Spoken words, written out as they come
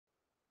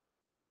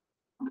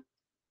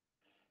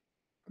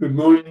Good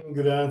morning,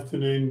 good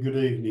afternoon, good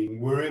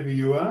evening, wherever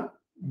you are.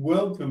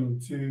 Welcome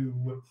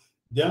to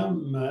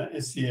Dumb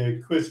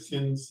SEO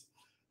Questions,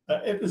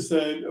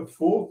 episode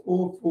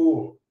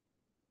 444.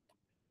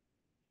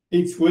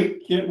 Each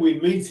week we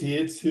meet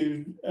here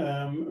to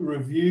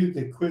review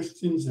the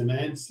questions and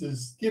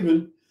answers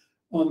given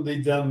on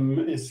the Dumb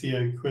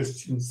SEO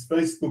Questions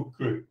Facebook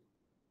group.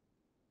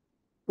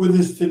 With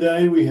us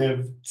today we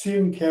have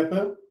Tim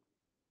Capper.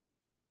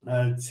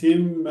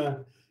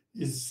 Tim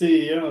is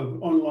CEO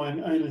of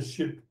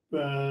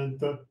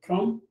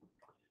onlineownership.com.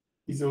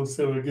 He's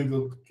also a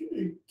Google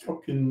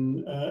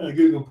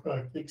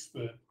product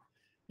expert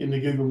in the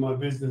Google My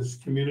Business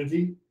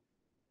community.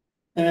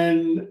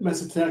 And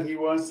Masataki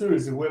Wasa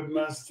is a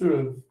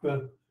webmaster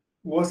of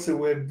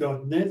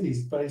wasaweb.net.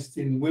 He's based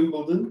in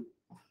Wimbledon.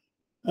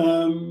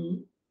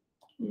 And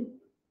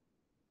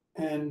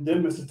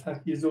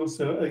Masataki is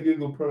also a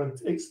Google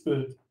product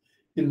expert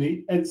in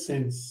the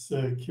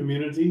AdSense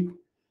community.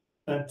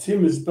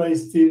 Tim is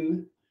based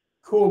in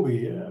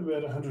Corby,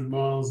 about 100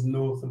 miles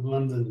north of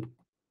London.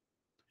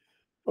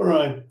 All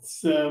right,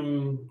 let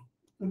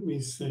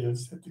me see. I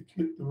just have to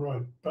click the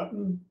right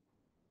button.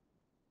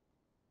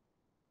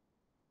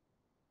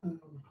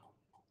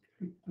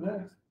 Click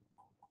that.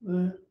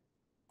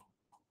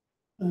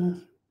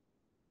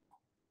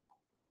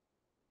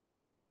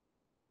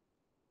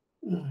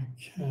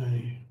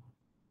 Okay.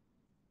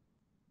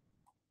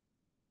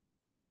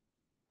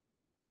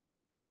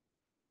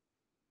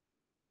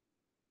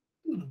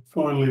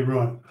 Finally,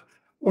 right.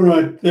 All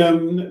right.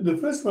 The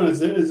first one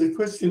is a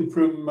question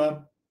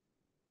from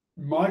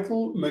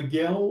Michael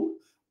Miguel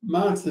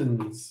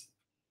Martins.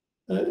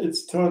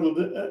 It's titled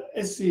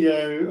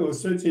SEO or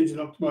Search Engine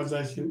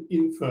Optimization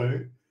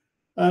Info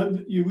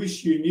that you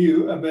wish you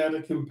knew about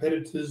a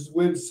competitor's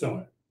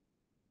website.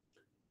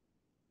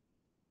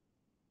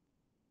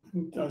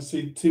 I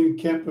see Tim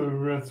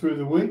Capper through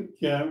the week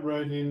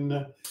wrote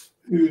in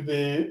who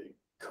their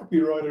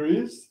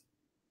copywriter is.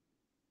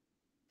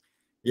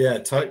 Yeah,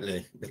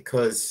 totally.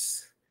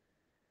 Because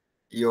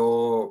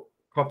your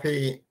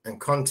copy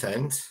and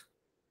content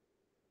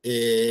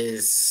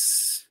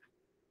is,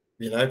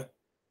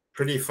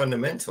 pretty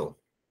fundamental.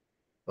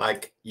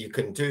 Like you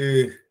can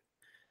do,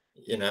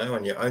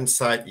 on your own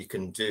site, you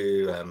can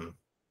do,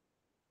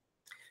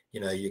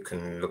 you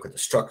can look at the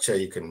structure,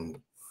 you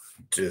can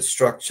do the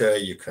structure,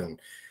 you can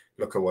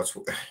look at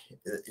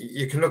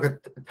you can look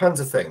at tons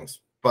of things.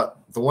 But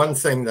the one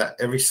thing that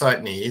every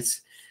site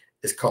needs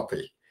is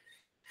copy.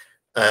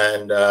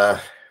 And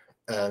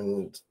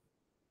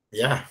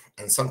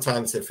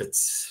sometimes if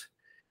it's,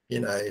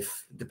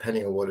 if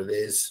depending on what it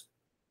is,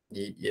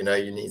 you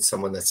need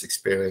someone that's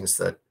experienced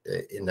that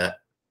in that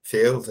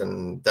field.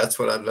 And that's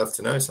what I'd love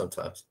to know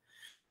sometimes.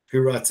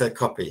 Who writes that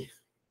copy?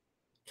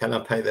 Can I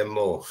pay them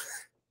more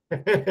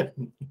to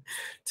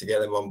get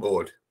them on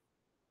board?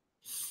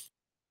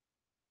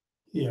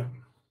 Yeah.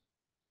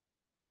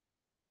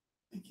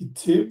 Thank you,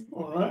 Tim.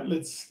 All right,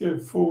 let's go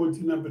forward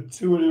to number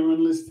 2 on our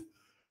list.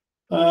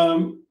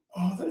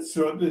 That's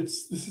right.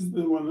 This is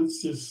the one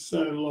that's just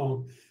so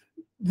long.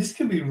 This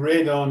can be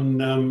read on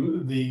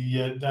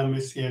the Dumb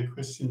SEO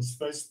Questions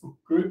Facebook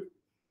group.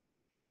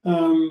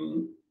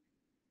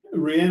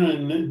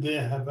 Rhiannon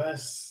de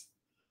Havas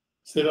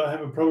said, I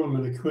have a problem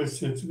with the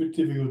question. It's a bit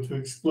difficult to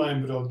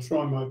explain, but I'll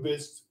try my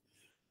best.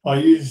 I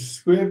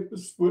use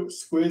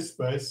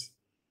Squarespace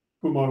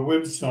for my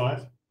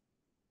website.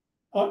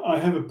 I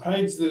have a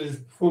page that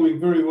is performing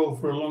very well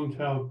for a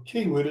long-tail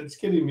keyword. It's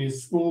getting me a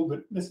small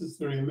but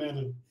necessary amount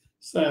of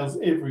sales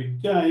every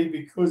day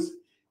because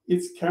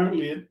it's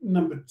currently at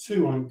number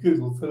 2 on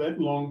Google for that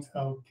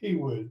long-tail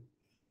keyword.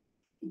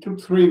 It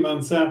took 3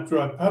 months after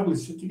I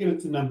published it to get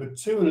it to number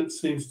 2, and it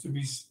seems to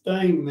be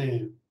staying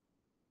there.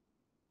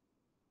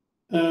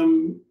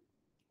 Can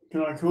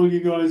I call you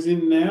guys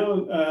in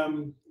now?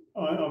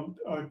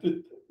 I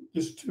did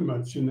just too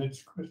much in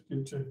that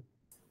question to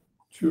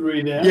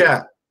read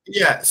out.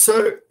 Yeah.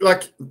 So,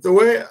 like the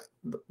way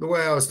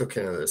I was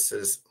looking at this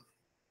is,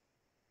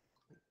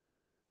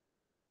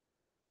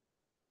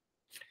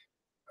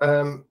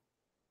 look,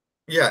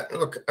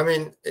 I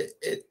mean,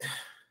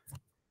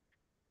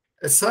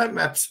 a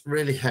sitemap's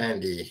really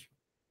handy,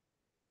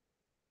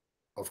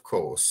 of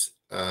course.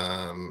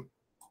 No,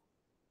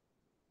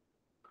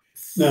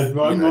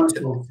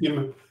 Michael,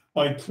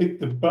 I clicked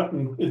the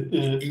button,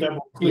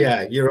 double click.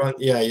 Yeah,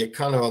 you're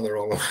kind of on the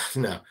wrong one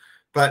now.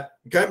 But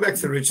going back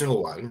to the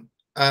original one,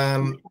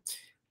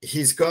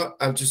 he's got,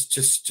 I'm just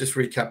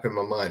recapping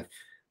my mind.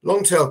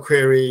 Long tail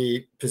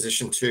query,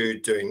 position 2,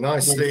 doing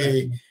nicely.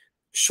 Okay.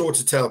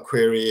 Shorter tail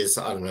query is,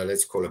 I don't know,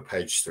 let's call it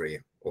page 3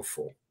 or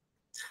 4.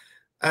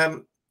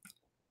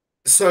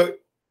 So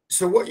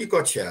what you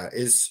got here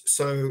is,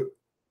 so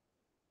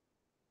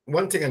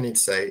one thing I need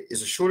to say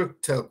is a shorter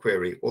tail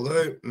query,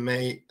 although it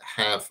may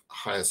have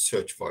higher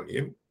search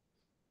volume,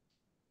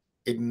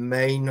 it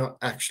may not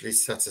actually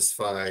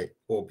satisfy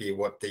or be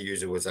what the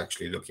user was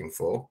actually looking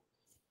for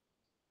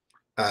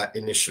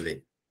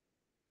initially.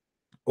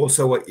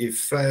 Also, what you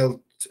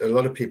failed, a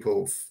lot of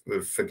people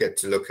forget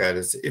to look at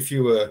is if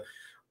you were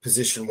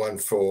position one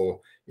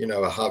for, you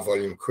know, a high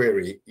volume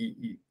query,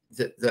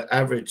 the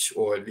average,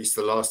 or at least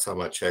the last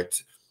time I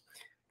checked,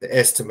 the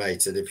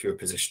estimated, if you're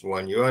position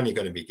one, you're only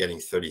going to be getting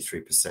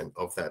 33%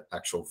 of that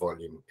actual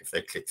volume if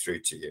they click through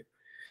to you.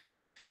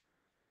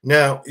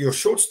 Now, your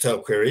short tail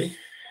query,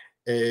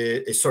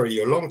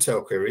 your long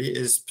tail query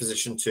is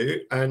position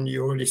two, and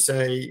you already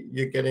say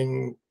you're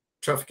getting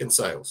traffic and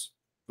sales.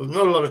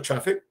 Not a lot of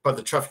traffic, but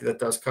the traffic that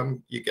does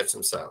come, you get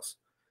some sales,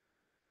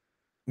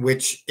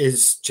 which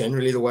is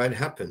generally the way it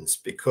happens,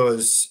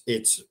 because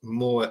it's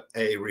more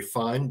a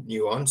refined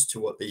nuance to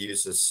what the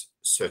user's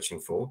searching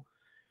for.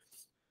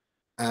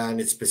 And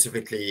it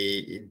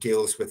specifically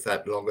deals with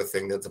that longer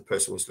thing that the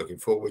person was looking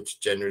for, which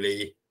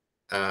generally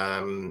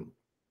has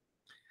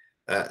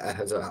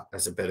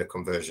a better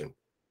conversion.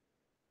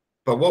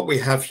 But what we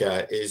have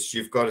here is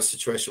you've got a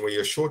situation where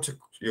your shorter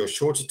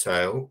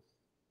tail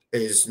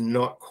is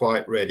not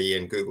quite ready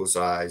in Google's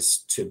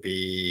eyes to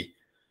be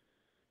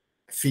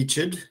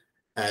featured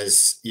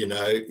as, you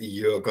know,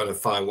 you're going to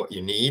find what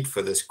you need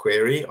for this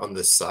query on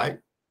this site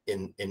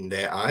in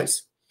their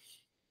eyes.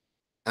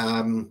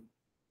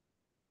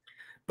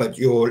 But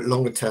your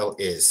longer tail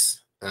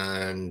is,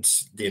 and,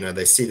 you know,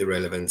 they see the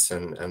relevance,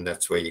 and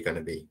that's where you're going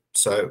to be.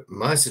 So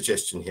my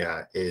suggestion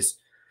here is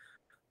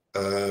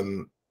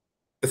fill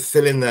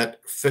in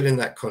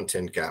that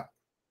content gap.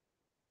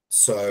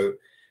 So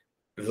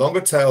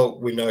longer tail,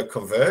 we know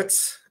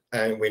converts,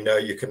 and we know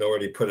you can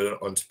already put it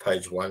onto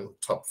page one,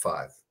 top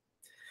 5.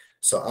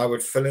 So I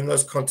would fill in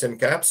those content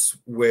gaps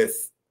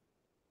with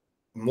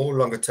more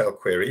longer tail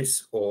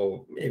queries,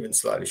 or even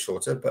slightly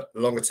shorter, but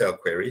longer tail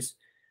queries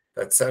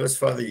that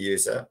satisfy the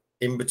user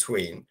in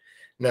between.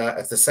 Now,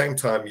 at the same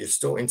time, you're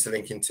still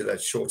interlinking to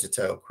that shorter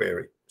tail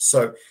query.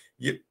 So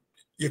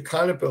you're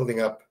kind of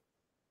building up,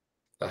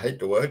 I hate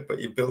the word, but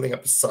you're building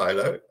up a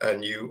silo,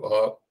 and you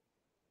are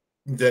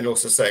then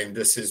also saying,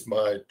 this is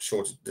my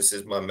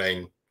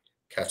main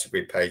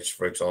category page,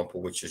 for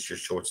example, which is your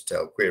shorter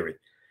tail query.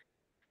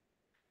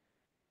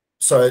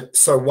 So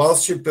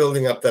whilst you're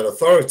building up that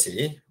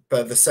authority,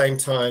 but at the same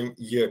time,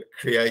 you're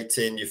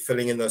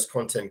filling in those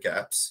content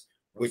gaps,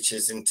 which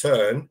is in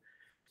turn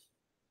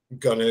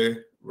going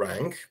to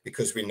rank,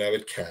 because we know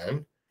it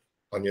can,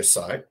 on your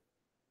site,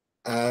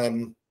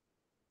 and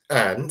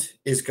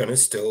is going to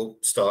still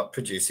start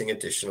producing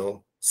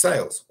additional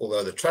sales.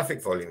 Although the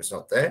traffic volume is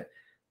not there,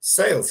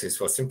 sales is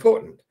what's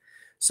important.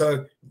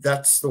 So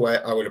that's the way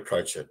I would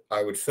approach it.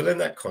 I would fill in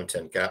that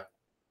content gap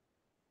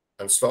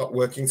and start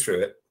working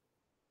through it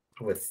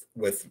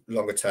with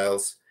longer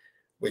tails,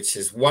 which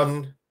is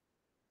one,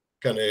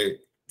 going to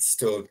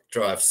still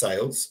drive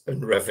sales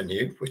and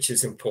revenue, which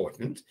is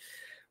important,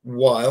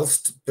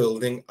 whilst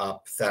building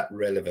up that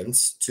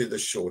relevance to the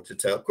shorter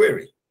tail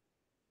query.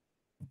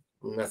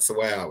 And that's the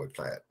way I would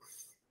play it.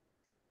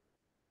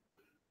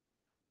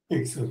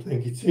 Excellent.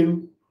 Thank you,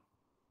 Tim.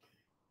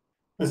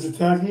 Mr.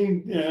 Taki,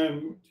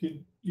 do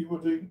you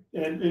want to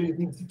add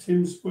anything to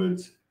Tim's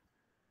words?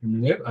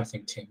 No, I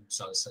think Tim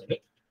said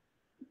it.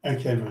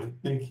 Okay, mate.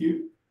 Thank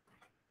you.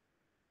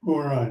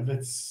 All right,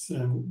 let's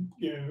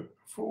go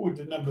forward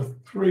to number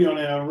 3 on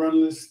our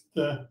run list.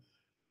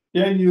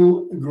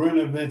 Daniel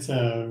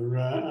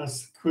Granavetta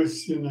asked a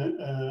question.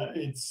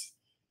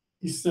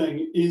 He's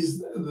saying, is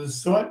the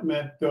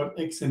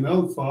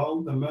sitemap.xml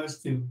file the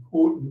most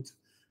important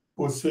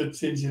for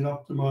search engine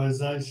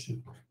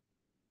optimization?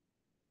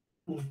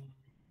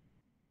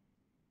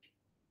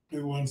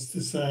 Who wants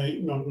to say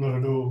not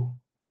at all?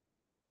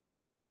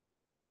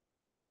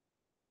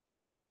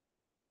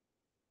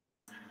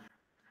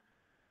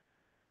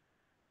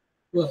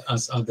 Well,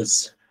 as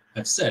others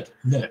have said,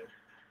 no.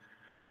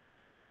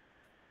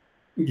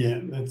 Yeah,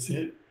 that's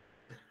it.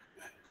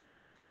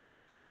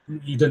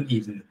 You don't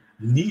even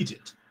need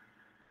it.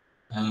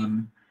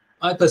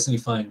 I personally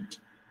find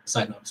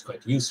sitemaps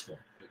quite useful,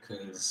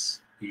 because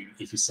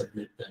if you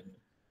submit them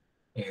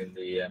in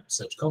the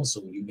Search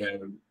Console, you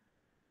know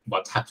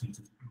what happened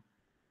to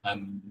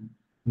them.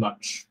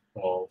 Much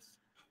of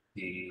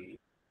the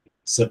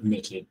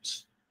submitted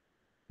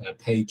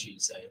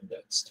pages are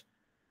indexed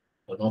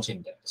or not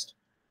indexed,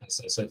 and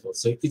so forth.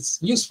 So it's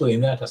useful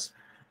in that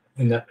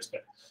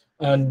respect,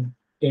 and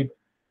it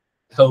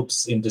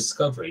helps in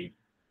discovery,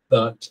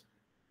 but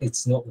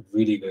it's not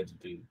really going to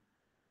do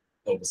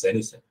almost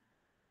anything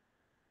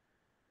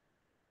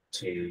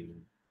to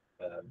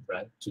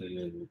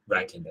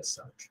ranking as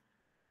such.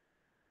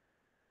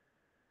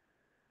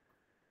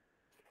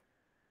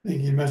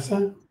 Thank you,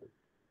 Massa.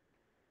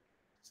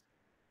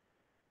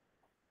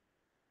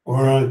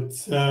 All right.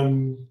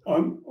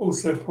 I'm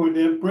also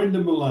pointing out Brenda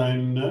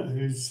Malone,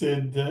 who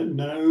said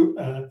no,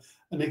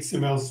 an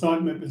XML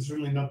sitemap is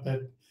really not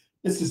that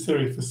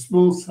necessary for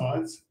small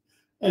sites,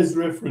 as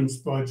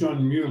referenced by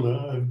John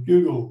Mueller of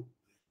Google.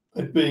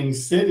 That being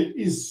said, it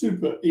is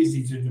super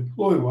easy to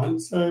deploy one,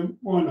 so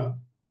why not?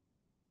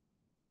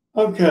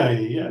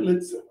 Okay,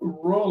 let's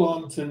roll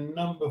on to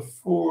number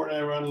 4 on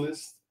our run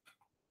list.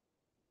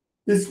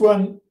 This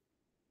one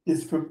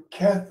is from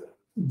Kath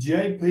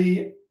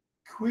JP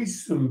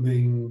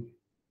Quisenbing.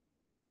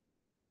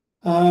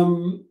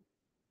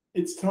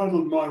 it's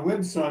titled "My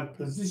Website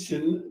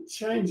Position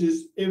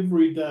Changes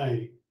Every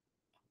Day."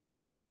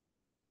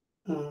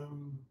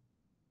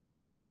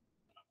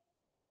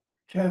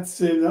 Kath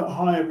said,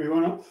 "Hi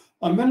everyone.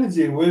 I'm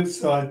managing a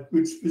website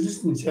which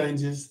position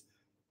changes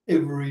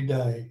every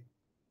day.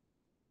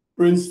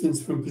 For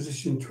instance, from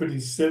position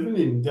 27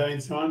 in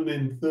daytime,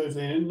 then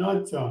 13 at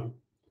nighttime.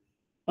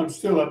 I'm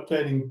still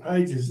updating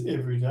pages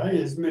every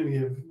day, as many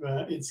of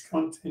its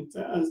content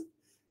are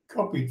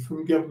copied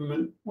from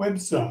government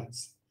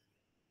websites.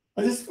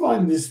 I just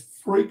find this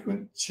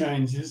frequent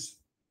changes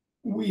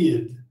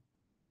weird.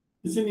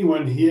 Does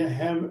anyone here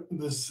have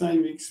the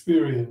same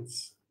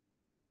experience?"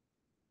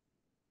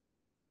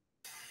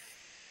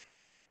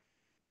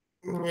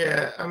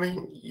 Yeah, I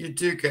mean, you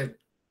do get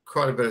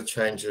quite a bit of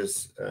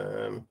changes.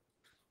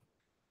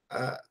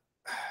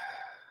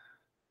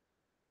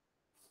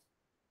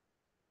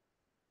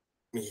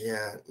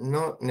 Yeah,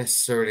 not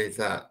necessarily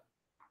that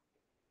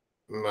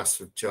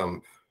massive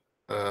jump,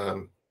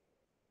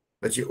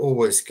 but you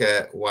always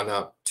get 1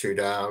 up, 2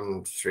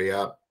 down, 3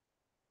 up,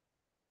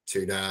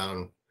 2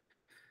 down.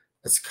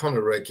 It's kind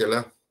of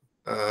regular.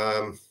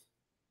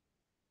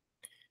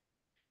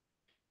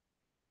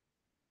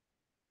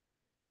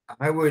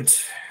 I would,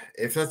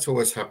 if that's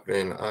always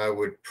happening, I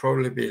would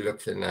probably be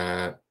looking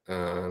at,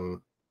 I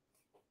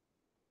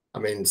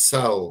mean,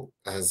 Sal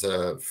has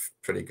a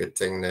pretty good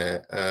thing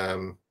there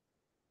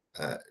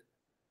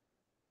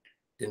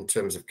in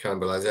terms of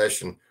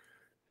cannibalization.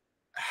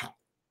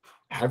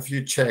 Have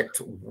you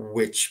checked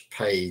which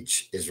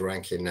page is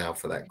ranking now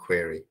for that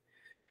query?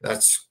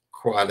 That's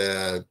quite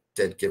a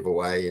dead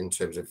giveaway in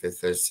terms of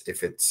if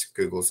it's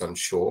Google's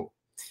unsure.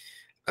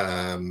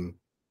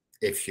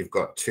 If you've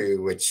got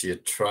 2 which you're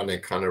trying to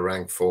kind of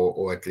rank for,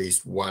 or at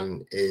least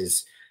 1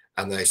 is,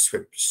 and they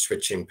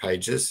switching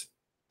pages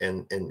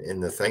in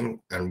the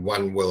thing, and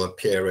 1 will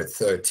appear at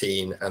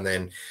 13, and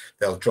then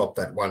they'll drop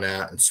that 1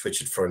 out and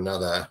switch it for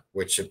another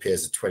which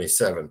appears at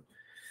 27.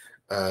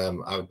 I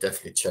would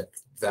definitely check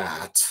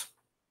that.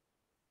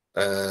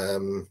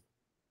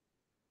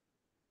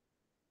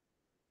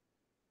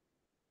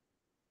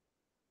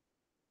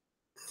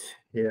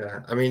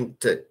 Yeah, I mean,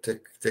 there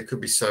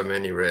could be so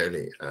many,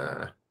 really.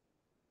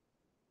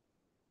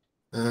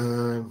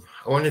 I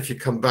wonder if you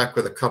come back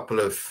with a couple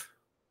of,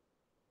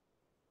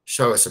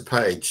 show us a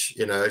page,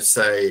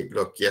 say,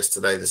 look,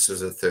 yesterday this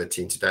was at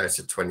 13, today it's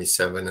at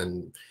 27,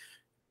 and,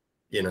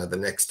 the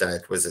next day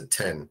it was at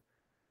 10.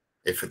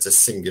 If it's a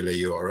singular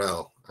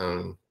URL,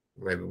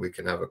 maybe we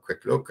can have a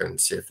quick look and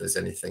see if there's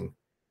anything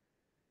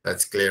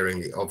that's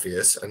glaringly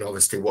obvious, and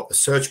obviously what the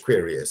search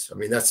query is. I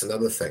mean, that's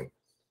another thing.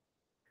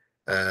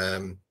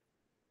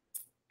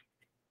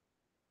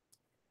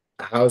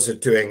 How's it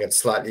doing at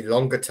slightly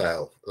longer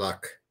tail?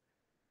 Like,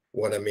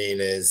 what I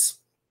mean is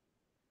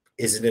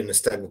it in a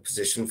stable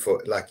position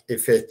for, like,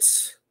 if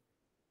it's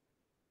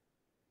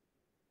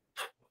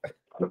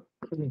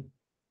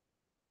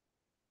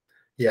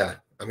yeah,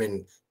 I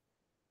mean,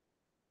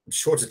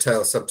 shorter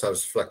tail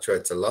sometimes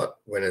fluctuates a lot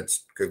when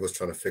it's Google's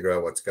trying to figure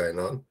out what's going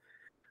on,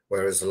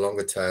 whereas a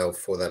longer tail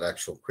for that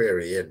actual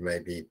query, it may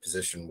be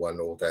position 1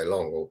 all day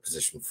long or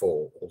position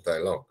 4 all day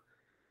long.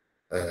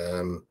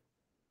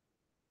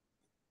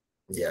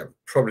 Yeah,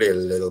 probably a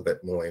little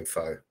bit more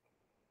info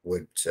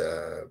would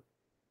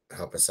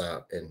help us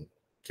out in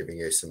giving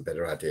you some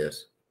better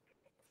ideas.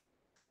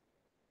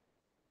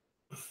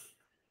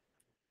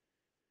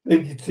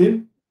 Thank you,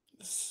 Tim.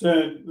 So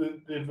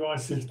the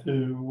advice is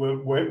to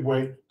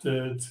wait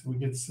till we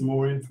get some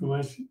more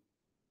information.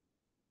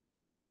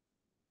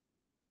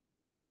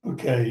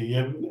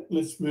 Okay,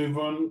 let's move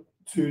on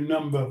to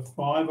number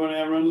 5 on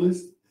our run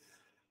list.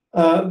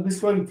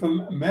 This one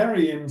from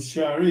Mariam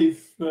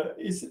Sharif.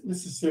 Is it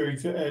necessary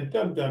to add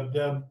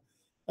www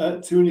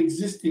to an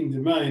existing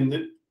domain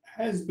that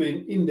has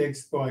been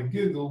indexed by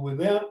Google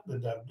without the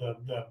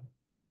www?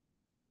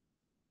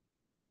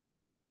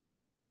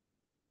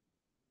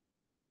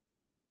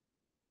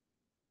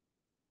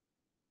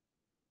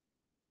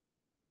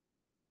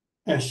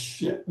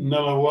 Ash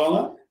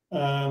Nalawala.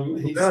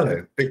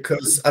 No,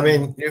 because I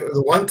mean,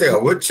 the one thing I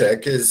would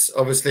check is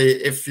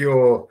obviously if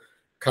your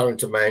current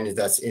domain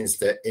that's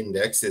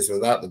indexed is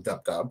without the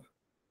www,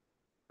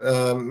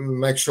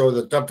 make sure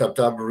the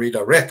www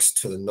redirects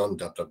to the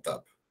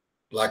non-www.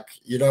 Like,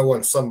 you don't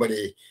want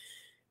somebody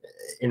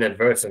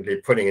inadvertently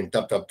putting in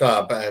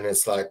www and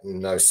it's like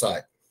no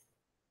site.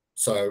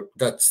 So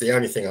that's the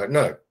only thing I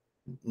know.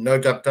 No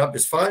www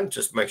is fine.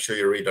 Just make sure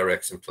your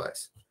redirect's in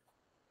place.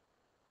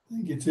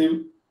 Thank you,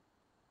 Tim.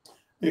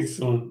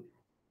 Excellent.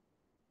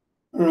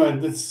 All right,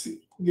 let's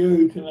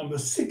go to number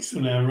 6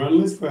 on our run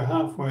list. We're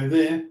halfway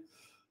there.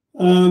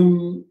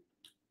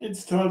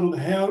 It's titled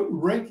 "How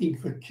Ranking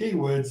for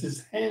Keywords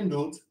is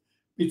Handled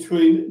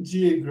Between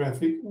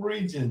Geographic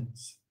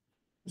Regions."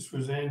 This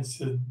was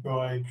answered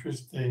by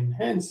Christine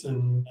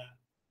Hansen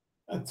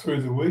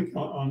through the week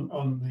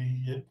on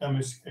the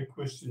SEO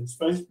Questions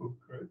Facebook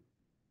group.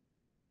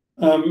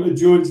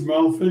 George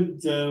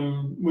Mulford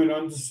went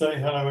on to say,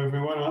 "Hello,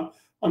 everyone.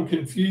 I'm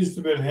confused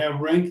about how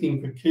ranking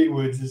for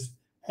keywords is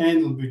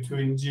handled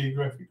between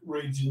geographic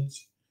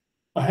regions.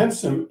 I have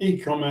some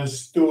e-commerce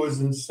stores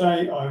and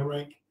say I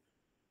rank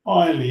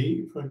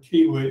highly for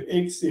keyword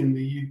X in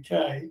the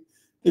UK.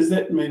 Does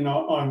that mean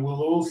I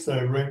will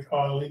also rank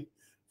highly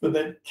for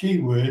that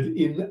keyword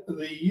in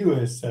the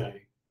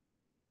USA?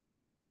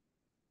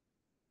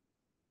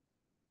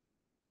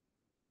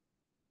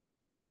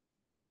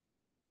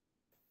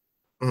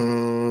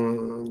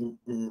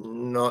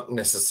 Not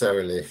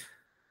necessarily.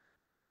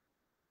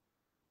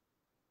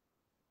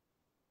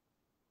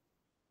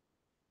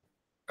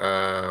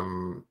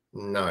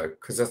 No,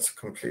 because that's a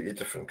completely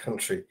different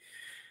country.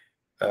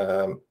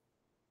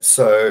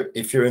 So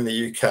if you're in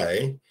the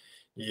UK,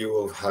 you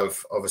will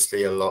have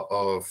obviously a lot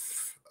of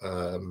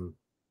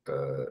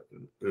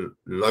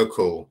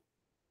local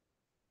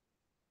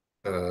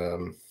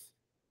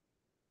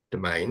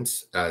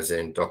domains, as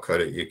in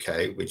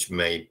 .co.uk, which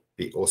may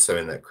be also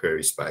in that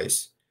query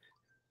space.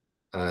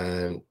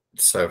 And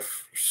so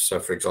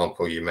for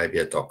example, you may be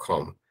a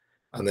 .com,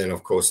 and then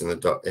of course in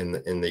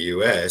the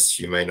US,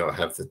 you may not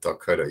have the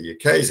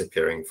 .co.uk's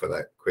appearing for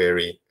that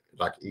query,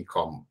 like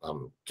ecom.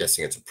 I'm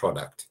guessing it's a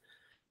product.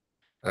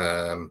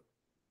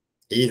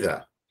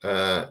 Either.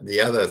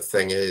 The other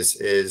thing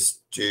is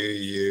do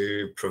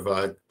you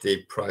provide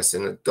the price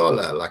in a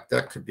dollar? Like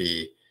that could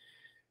be,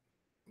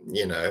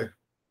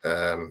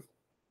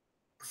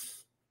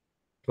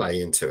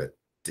 play into it.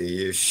 Do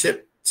you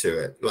ship to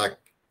it? Like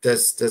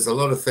there's a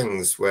lot of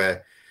things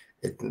where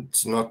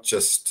it's not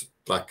just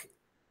like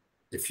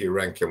if you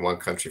rank in one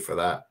country for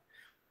that,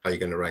 are you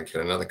going to rank in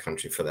another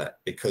country for that?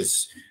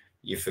 Because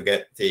you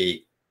forget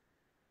the,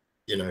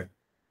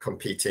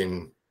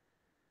 competing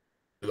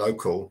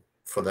local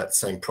for that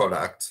same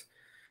product,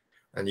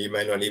 and you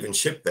may not even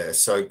ship there.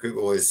 So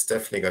Google is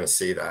definitely going to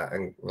see that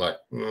and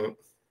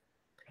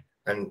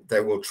and they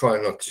will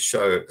try not to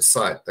show a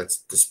site that's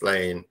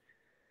displaying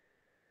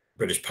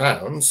British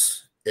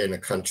pounds in a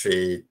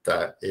country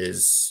that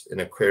is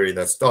in a query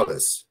that's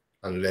dollars,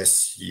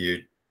 unless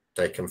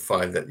they can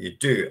find that you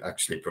do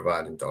actually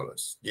provide in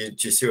dollars. Do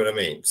you see what I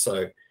mean?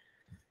 So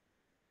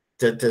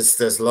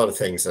there's a lot of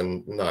things,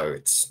 and no,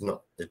 it's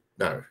not.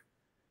 No.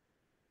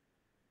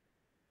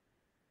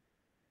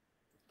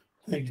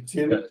 Thank you,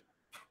 Tim.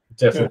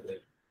 Definitely.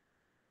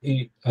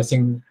 Yeah. I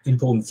think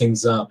important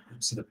things are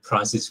sort of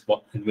prices,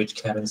 in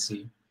which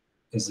currency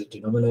is it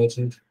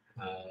denominated,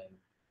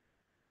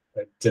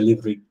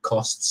 delivery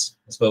costs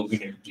as well. Do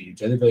you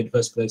deliver in the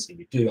first place? If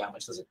you do, how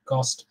much does it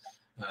cost?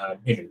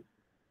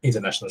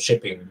 International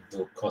shipping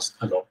will cost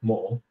a lot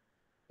more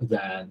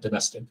than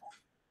domestic.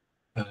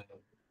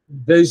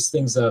 Those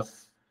things are,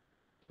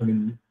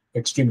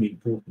 extremely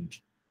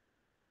important.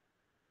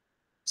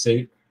 So,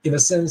 in a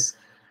sense,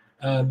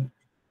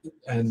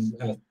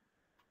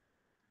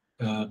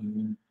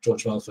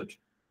 George Walford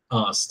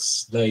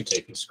asks later,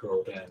 if you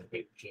scroll down a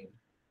bit, Jim,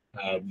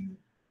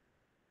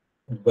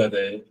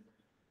 whether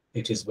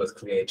it is worth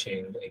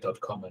creating a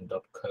 .com and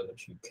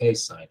 .co.uk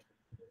site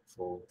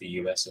for the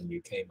US and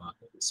UK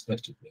market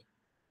respectively.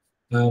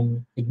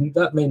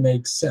 That may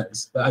make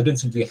sense, but I don't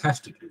think you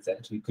have to do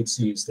that. You could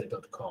use the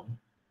 .com,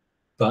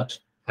 but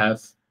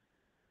have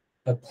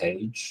a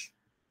page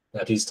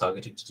that is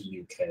targeted to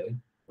the UK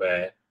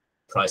where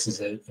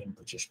prices are in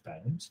British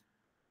pounds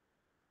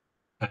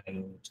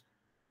and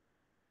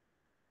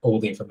all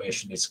the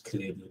information is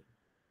clearly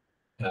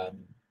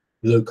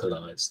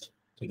localized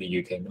to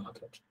the UK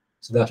market.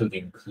 So that would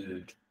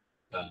include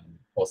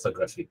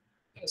orthography,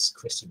 as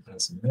Christian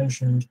Hansen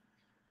mentioned.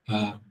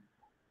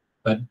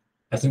 But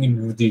I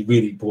think the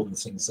really important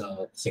things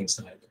are things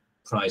like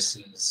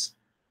prices,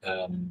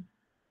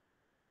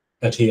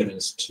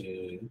 adherence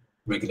to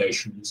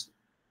regulations,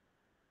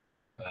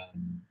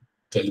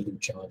 delivery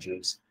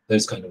charges,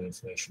 those kind of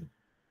information.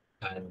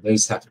 And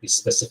those have to be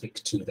specific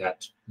to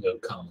that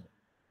locale.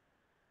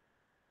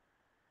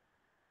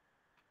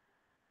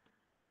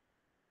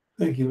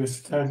 Thank you,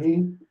 Mr.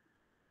 Taki.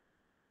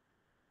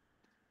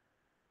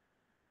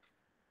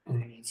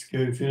 Let's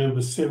go to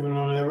number 7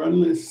 on our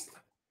run list.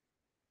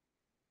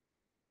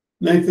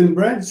 Nathan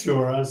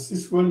Bradshaw asked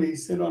this one. He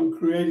said, I'm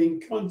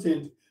creating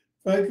content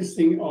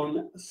focusing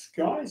on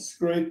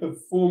skyscraper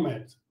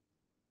format.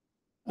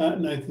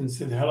 Nathan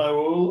said, hello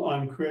all,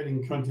 I'm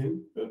creating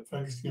content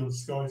focusing on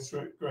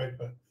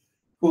skyscraper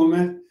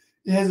format.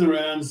 It has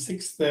around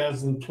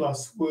 6,000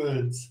 plus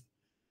words,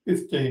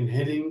 15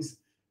 headings.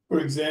 For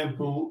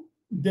example,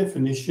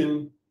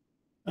 definition,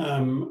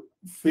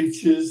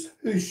 features,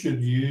 who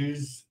should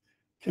use,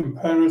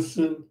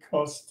 comparison,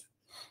 cost,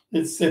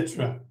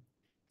 etc.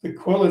 The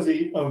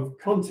quality of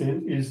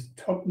content is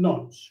top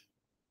notch.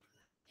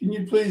 Can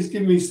you please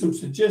give me some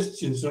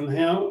suggestions on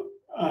how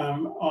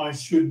I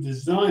should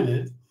design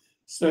it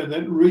so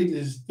that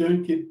readers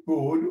don't get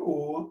bored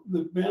or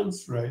the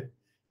bounce rate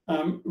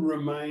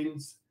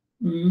remains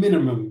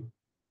minimum?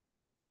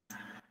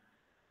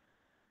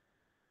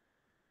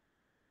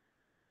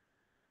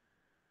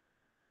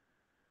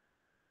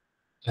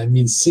 I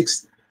mean,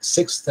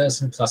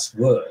 6,000 plus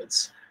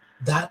words,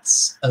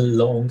 that's a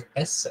long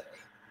essay.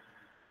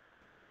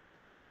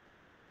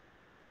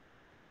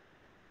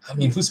 I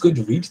mean, who's going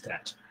to read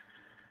that?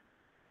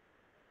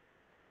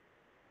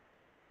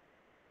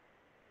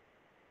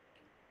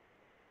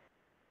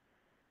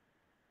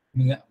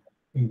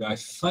 I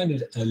find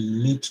it a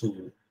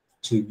little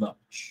too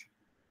much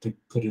to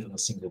put it on a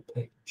single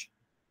page.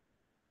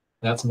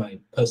 That's my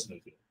personal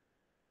view.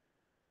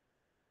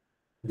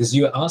 Because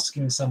you're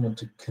asking someone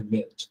to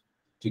commit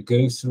to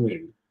go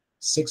through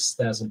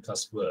 6,000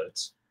 plus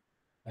words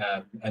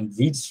and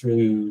read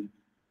through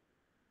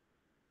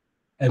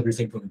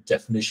everything from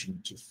definition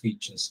to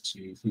features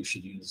to who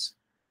should use,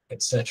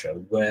 etc.,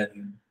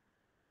 when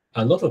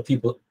a lot of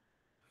people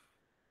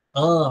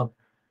are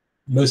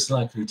most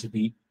likely to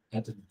be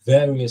at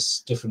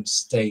various different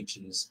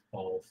stages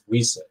of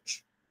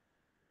research.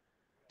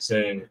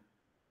 So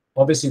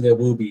obviously there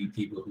will be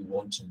people who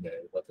want to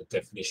know what the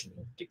definition of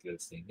a particular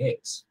thing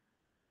is.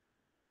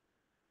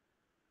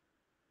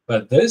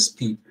 But those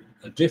people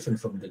are different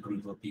from the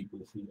group of people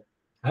who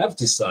have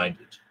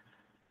decided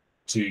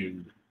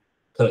to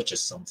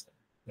purchase something,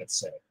 let's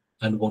say,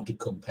 and want to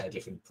compare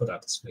different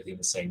products within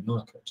the same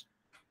market.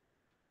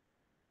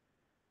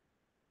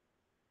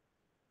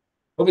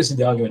 Obviously,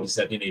 the argument is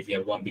that if you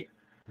have one big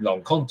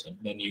long content,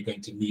 then you're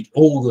going to meet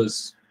all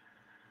those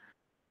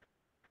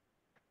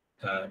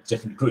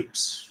different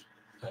groups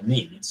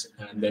needs,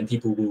 and then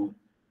people will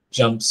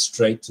jump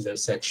straight to the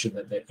section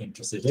that they're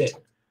interested in.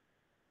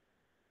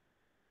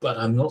 But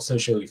I'm not so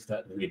sure if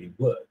that really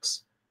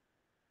works.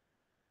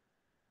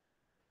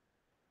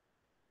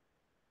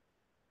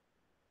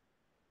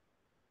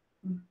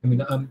 I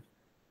mean,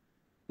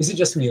 is it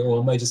just me, or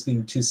am I just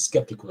being too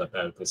skeptical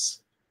about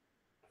this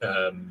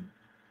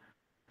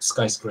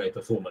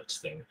skyscraper format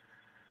thing?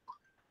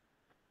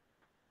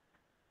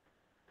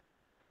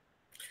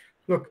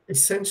 Look,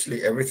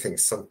 essentially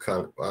everything's some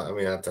kind of, I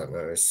mean, I don't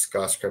know, is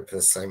skyscraper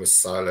the same as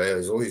silo?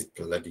 There's all these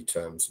bloody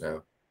terms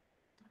now.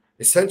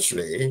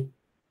 Essentially,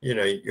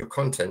 your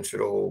content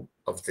should all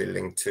obviously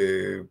link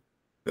to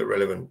the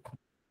relevant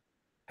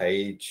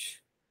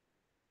page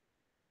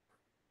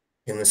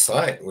in the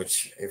site,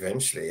 which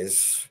eventually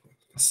is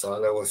a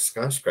silo or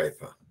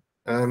skyscraper.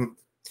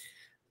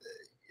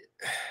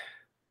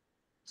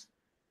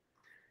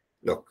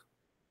 Look,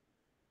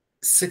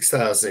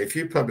 6,000, if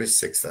you publish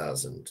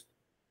 6,000,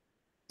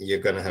 you're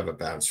going to have a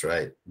bounce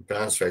rate.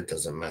 Bounce rate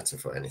doesn't matter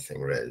for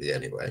anything really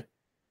anyway,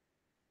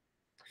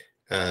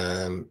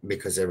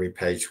 because every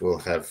page will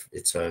have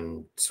its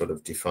own sort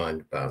of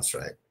defined bounce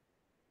rate.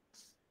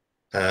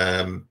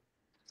 But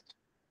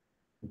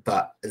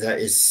that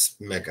is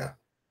mega.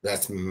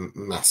 That's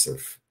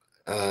massive.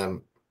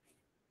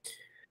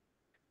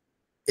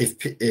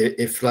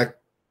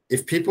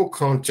 If people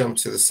can't jump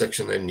to the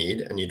section they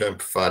need and you don't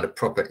provide a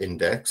proper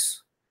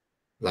index,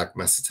 like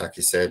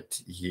Masataki said,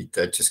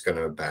 they're just going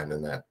to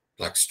abandon that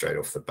like straight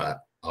off the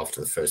bat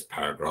after the first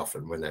paragraph,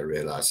 and when they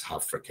realize how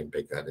freaking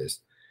big that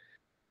is.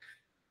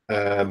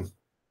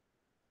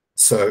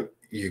 So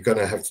you're going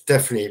to have to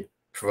definitely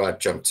provide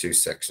jump to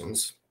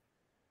sections.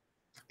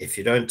 If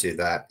you don't do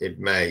that, it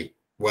may,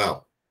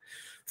 well,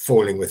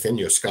 falling within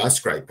your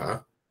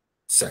skyscraper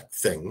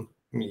thing,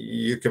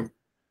 you can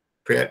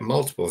create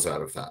multiples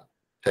out of that.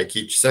 Take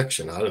each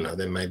section, I don't know,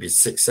 there may be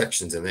 6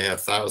 sections in there,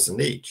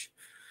 1,000 each.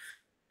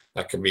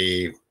 That could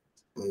be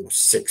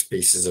 6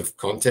 pieces of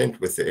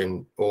content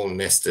within, all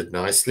nested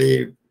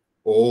nicely,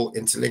 all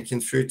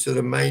interlinking through to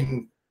the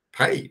main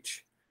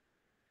page.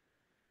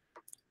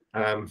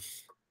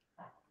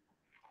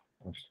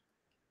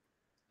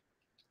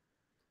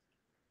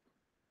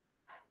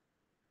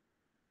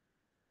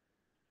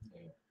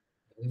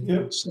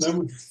 Yep, that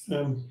was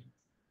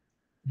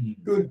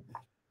good.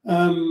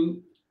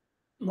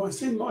 I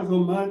see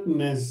Michael Martin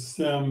has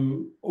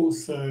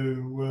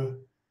also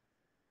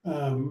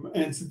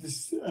answered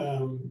this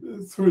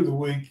through the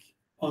week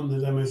on the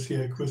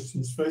SEO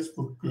Questions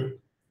Facebook group.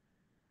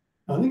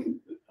 I think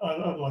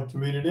I'd like to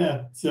read it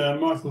out.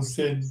 Michael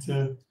said,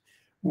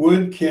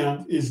 word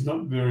count is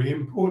not very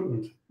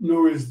important,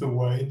 nor is the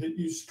way that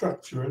you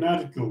structure an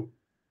article.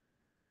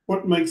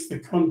 What makes the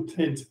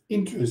content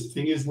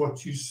interesting is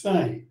what you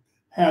say,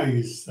 how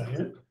you say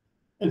it,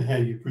 and how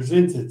you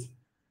present it.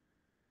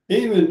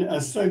 Even a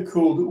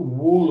so-called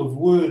wall of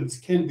words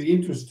can be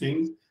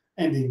interesting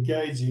and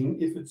engaging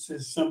if it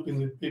says something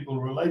that people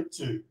relate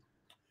to.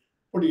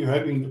 What are you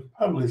hoping to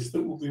publish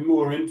that will be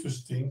more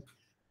interesting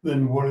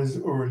than what is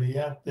already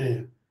out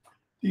there?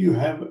 Do you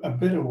have a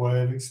better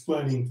way of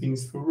explaining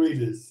things for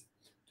readers?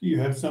 Do you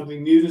have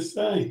something new to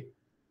say?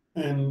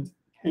 And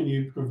can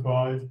you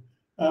provide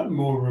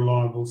more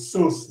reliable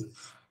sources?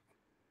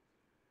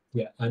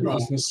 Yeah, and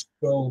if you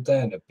scroll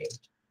down a bit,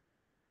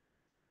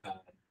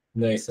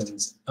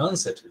 Nathan's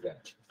answer to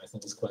that, I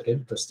think, is quite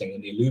interesting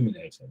and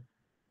illuminating.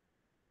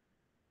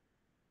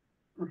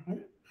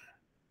 Right.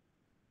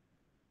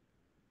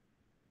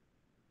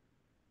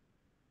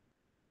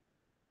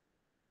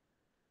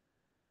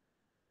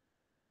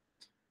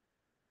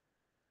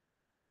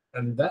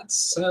 And that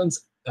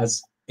sounds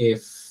as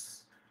if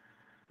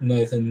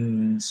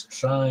Nathan's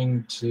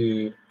trying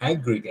to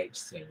aggregate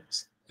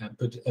things and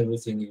put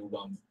everything in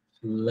one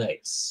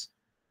place.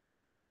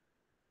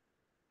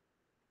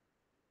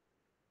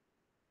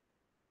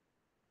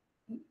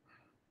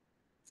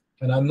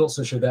 And I'm not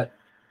so sure that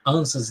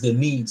answers the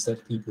needs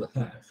that people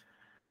have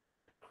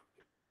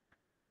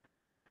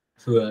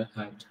who are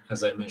at,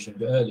 as I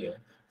mentioned earlier,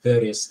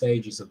 various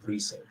stages of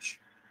research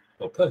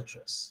or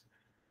purchase.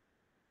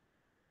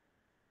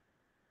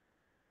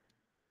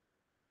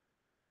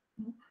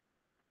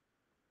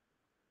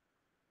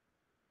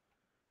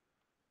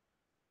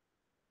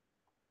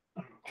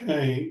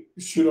 Okay,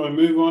 should I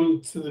move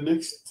on to the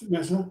next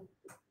matter?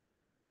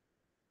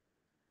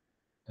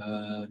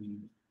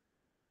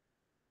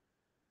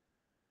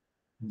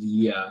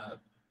 Yeah.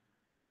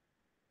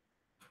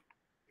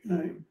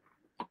 Okay.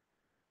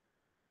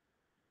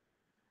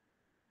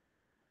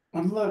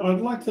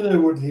 I'd like to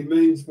know what he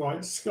means by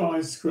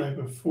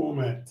skyscraper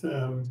format.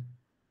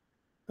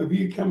 Have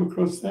you come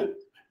across that?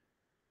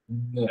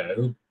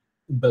 No,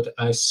 but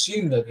I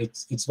assume that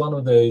it's one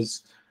of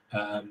those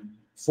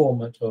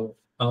format of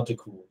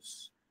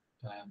articles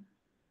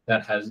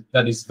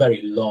that is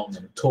very long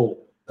and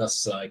tall.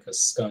 That's like a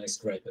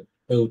skyscraper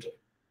building.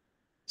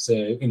 So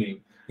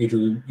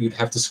you'd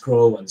have to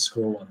scroll and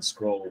scroll and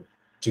scroll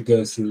to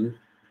go through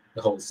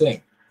the whole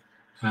thing,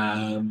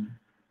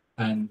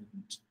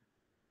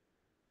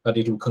 but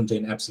it will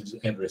contain absolutely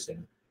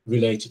everything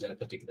related to a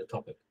particular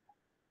topic.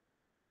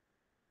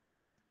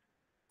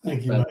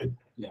 Thank you, But, mate.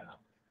 yeah,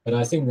 but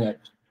I think that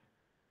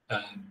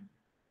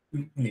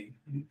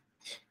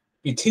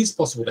it is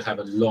possible to have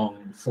a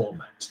long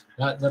format.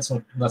 That's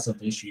not the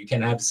issue. You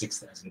can have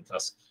 6,000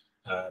 plus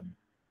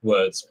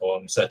words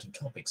on certain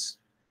topics.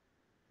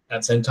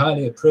 That's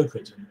entirely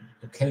appropriate in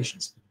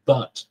occasions,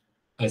 but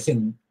I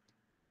think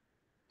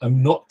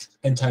I'm not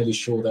entirely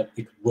sure that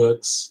it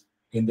works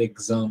in the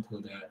example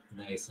that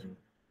Nathan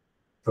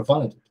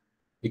provided,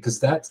 because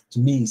that to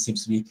me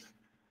seems to be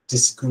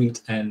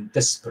discrete and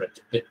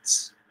disparate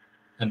bits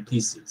and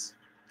pieces.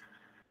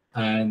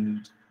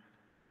 And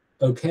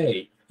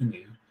okay,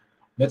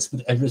 let's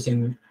put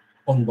everything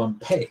on one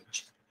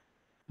page.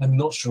 I'm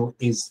not sure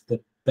is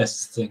the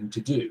best thing to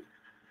do.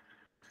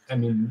 I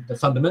mean, the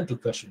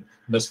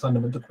most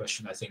fundamental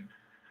question, I think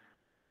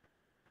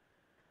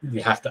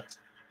we have to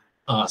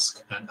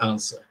ask and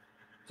answer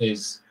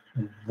is,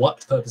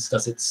 what purpose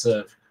does it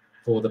serve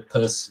for the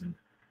person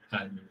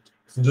and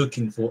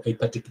looking for a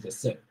particular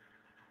thing?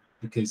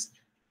 Because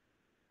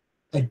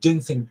I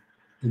don't think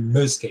in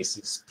most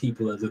cases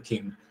people are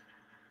looking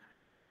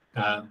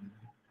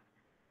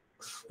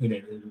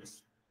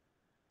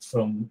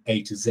from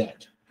A to Z,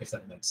 if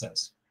that makes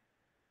sense.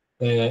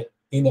 They're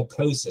in a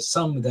process.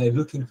 They're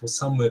looking for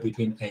somewhere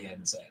between A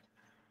and Z.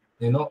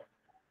 They're not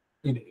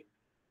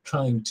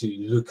trying to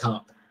look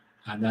up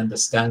and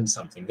understand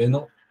something. They're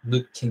not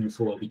looking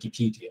for a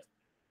Wikipedia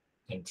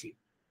entry.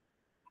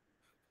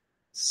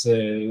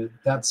 So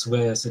that's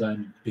where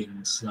I'm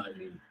being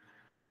slightly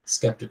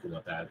skeptical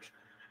about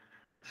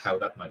how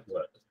that might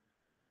work.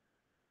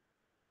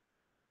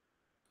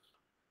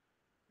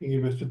 Thank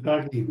you, Mr.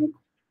 Taki.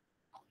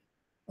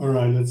 All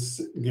right, let's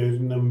go to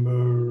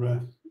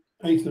number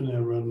 8 on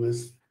our run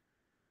list.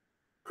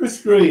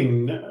 Chris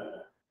Green,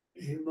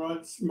 he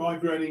writes,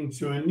 migrating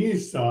to a new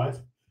site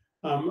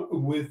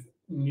with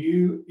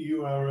new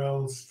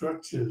URL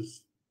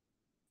structures.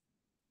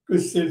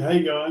 Chris said,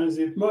 hey guys,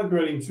 if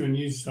migrating to a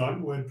new site,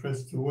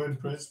 WordPress to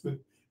WordPress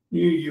with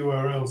new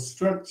URL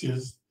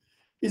structures,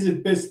 is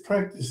it best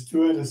practice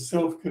to add a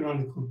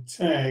self-canonical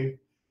tag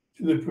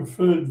to the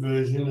preferred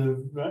version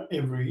of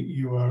every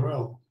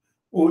URL?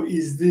 Or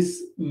is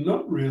this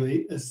not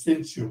really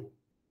essential?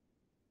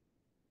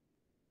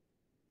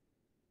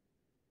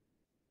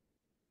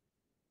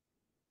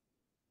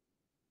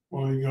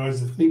 While you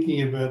guys are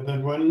thinking about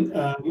that one,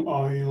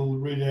 I'll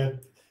read out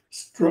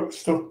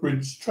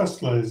Stockbridge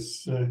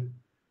Truslow's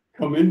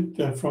comment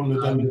from the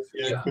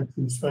SEO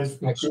Questions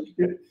Facebook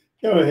group.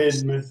 Go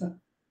ahead, Martha.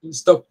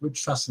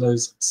 Stockbridge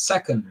Truslow's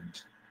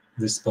second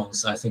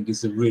response, I think,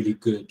 is a really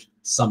good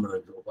summary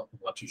of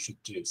what you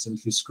should do. So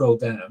if you scroll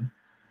down,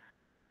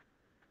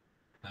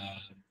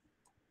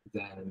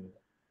 then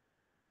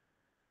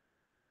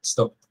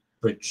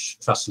Stockbridge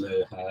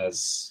Truslow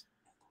has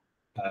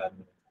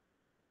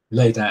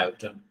laid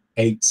out an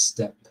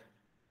 8-step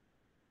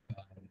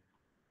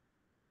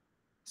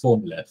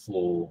formula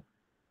for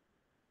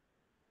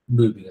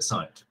moving a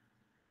site.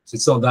 So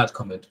it's not that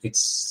comment,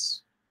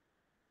 it's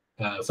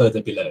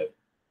further below.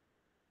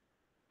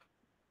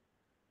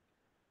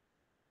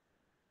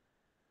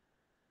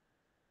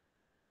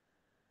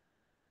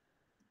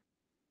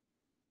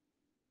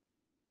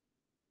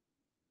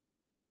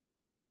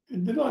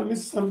 Did I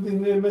miss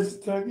something there,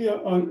 Mr. Taki?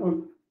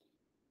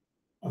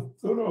 I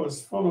thought I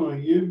was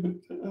following you,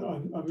 but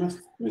I must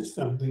have missed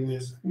something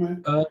there somewhere.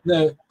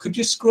 No, could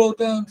you scroll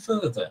down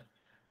further?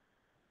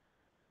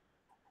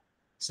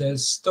 It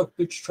says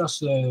Stockbridge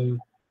Truslow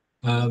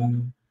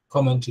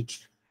commented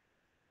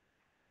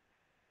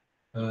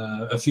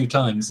a few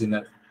times in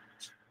that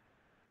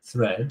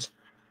thread,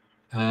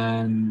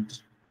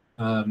 and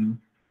I'm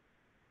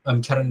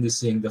currently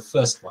seeing the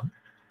first one,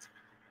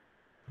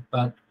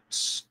 but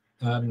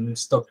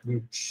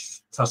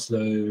Stockbridge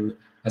Truslow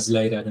has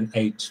laid out an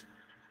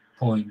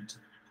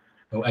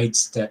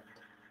 8-step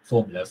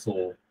formula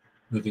for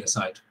moving a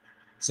site.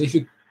 So if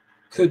you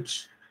could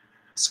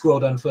scroll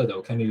down further,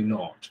 or can you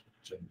not,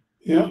 Jim?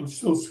 Yeah, I'm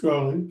still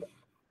scrolling.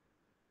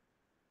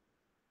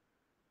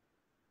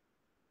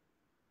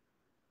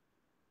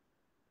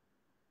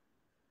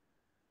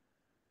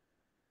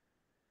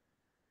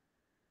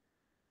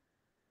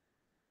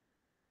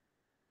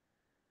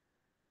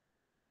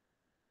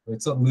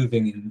 It's not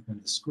moving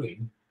on the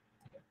screen.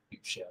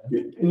 You've shared.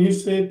 Can you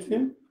see it,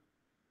 Tim?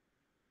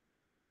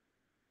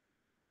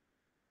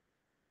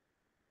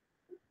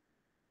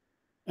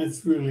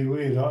 That's really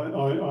weird.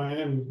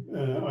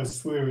 I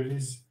swear it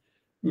is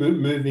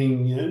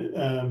moving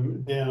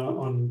down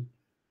on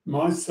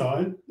my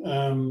side.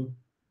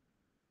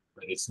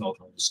 But it's not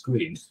on the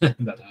screen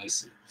that I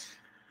see.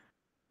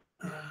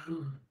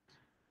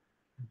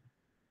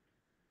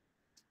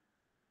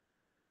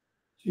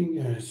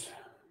 Jingos.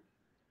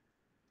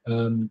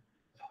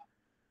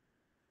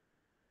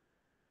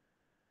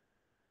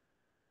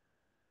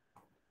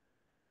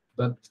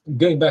 But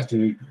going back to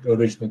the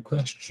original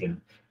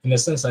question, in a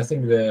sense, I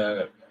think there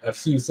are a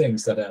few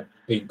things that are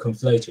being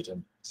conflated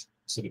and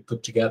sort of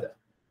put together.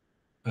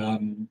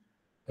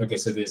 Okay,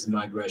 so there's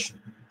migration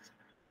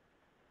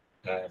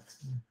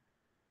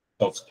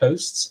of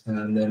hosts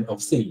and then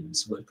of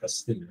themes,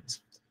 WordPress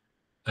themes,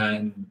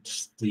 and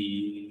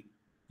the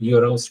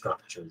URL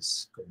structure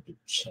is going to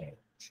change.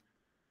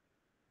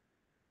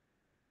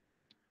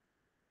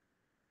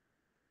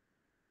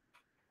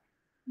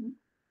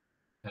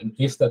 And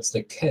if that's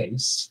the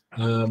case,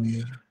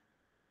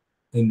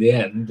 in the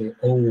end, the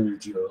old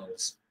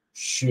URLs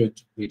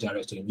should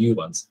redirect to new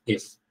ones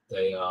if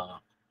they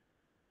are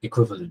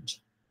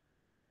equivalent.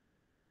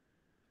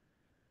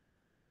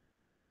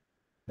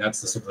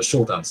 That's the sort of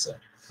short answer.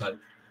 But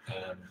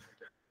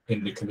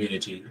in the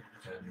community,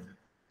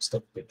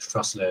 Stop with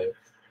Trustlow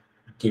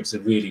gives a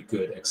really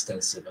good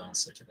extensive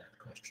answer to that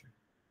question.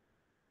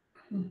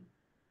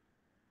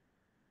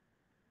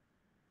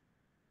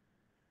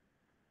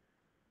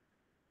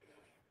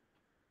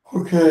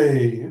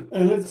 Okay,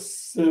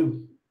 let's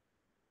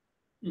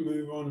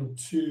move on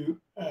to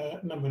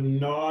number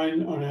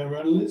 9 on our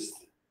run list.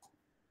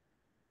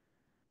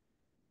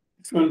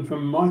 This one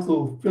from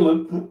Michael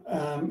Phillip.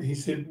 He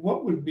said,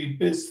 what would be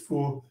best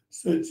for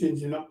search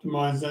engine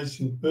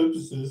optimization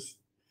purposes?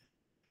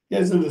 He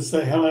goes on to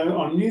say,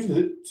 hello, I'm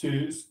new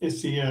to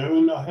SEO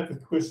and I have a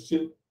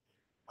question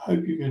I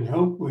hope you can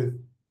help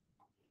with.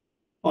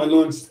 I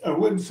launched a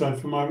website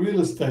for my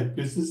real estate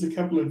business a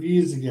couple of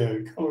years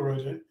ago,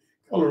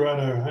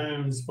 Colorado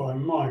Homes by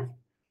Mike.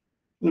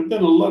 And I've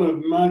done a lot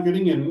of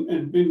marketing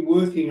and been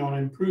working on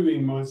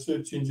improving my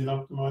search engine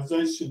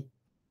optimization.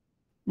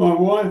 My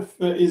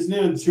wife is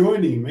now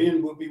joining me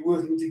and we'll be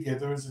working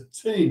together as a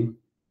team.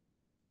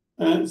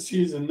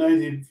 She's a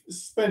native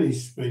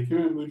Spanish speaker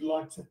and we'd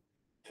like to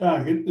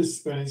target the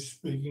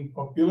Spanish-speaking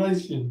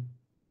population.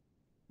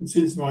 And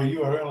since my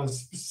URL is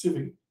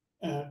specific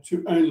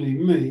to only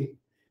me,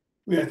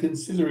 we are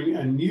considering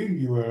a new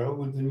URL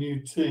with the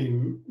new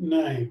team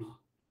name.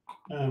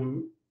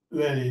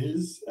 That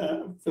is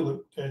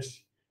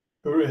Philip-Perez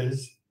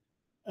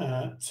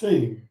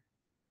team.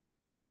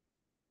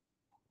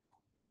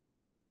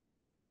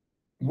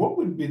 What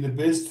would be the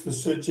best for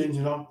search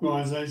engine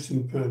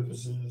optimization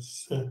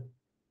purposes?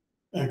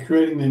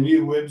 Creating a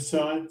new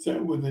website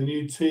with a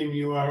new team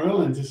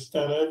URL and just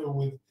start over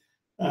with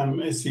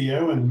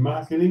SEO and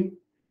marketing.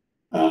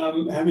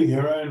 Having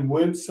her own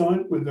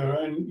website with her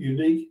own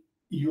unique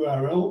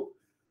URL,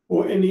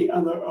 or any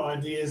other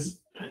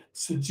ideas,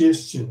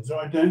 suggestions.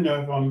 I don't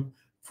know if I'm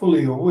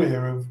fully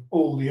aware of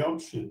all the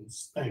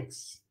options.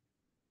 Thanks.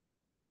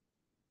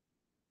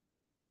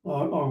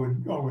 I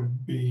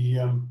would be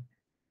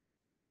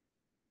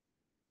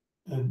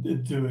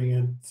doing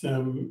it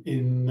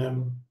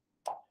in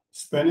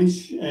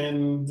Spanish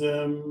and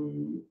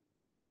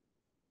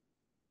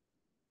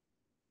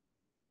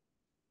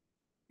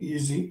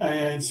using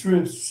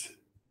Ahrefs.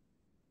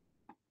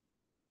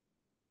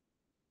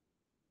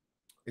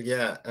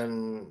 Yeah,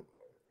 and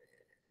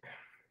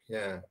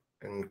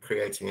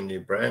creating a new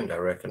brand, I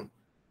reckon.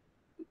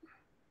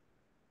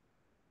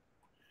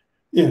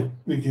 Yeah,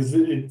 because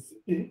it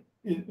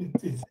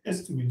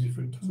has to be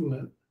different, doesn't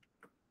it?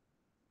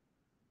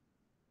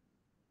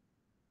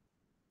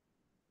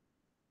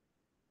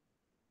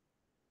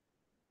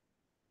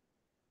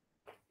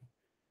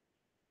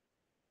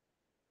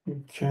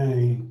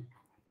 Okay.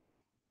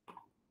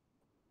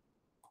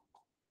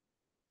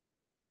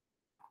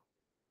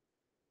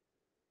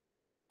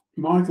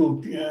 Michael,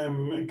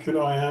 could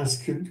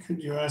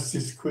you ask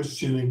this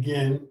question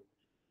again?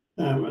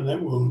 And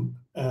that will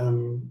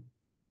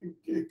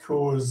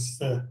cause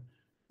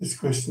this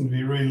question to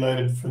be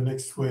reloaded for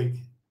next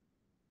week.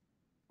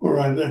 All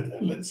right,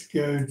 let's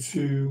go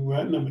to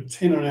number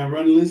 10 on our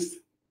run list.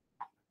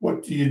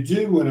 What do you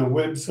do when a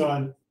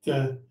website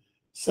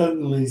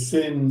suddenly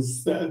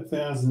sends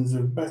thousands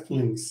of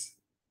backlinks?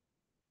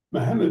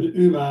 Mohammed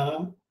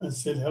Umar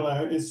said,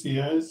 hello,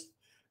 SEOs.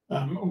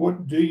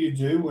 What do you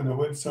do when a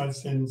website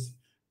sends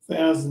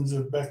thousands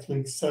of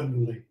backlinks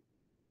suddenly?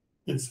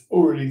 It's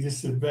already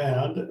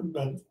disavowed,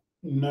 but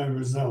no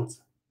result.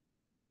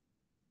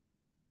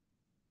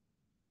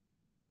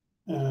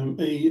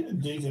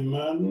 Dieter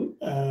Martin,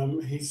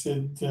 he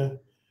said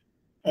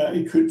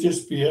it could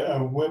just be a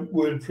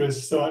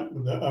WordPress site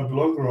with a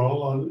blog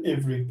roll on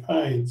every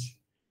page.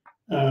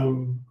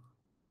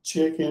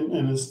 Check in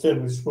and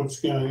establish what's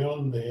going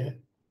on there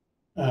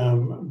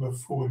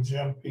before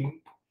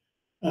jumping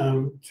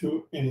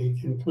to any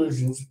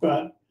conclusions.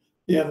 But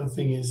the other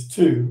thing is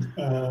too,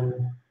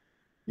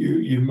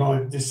 you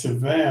might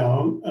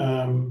disavow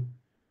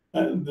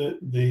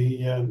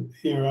the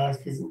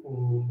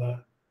hierarchical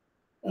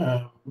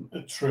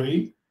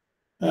tree.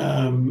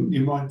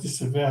 You might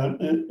disavow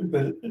it,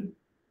 but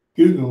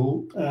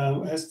Google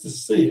has to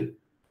see it.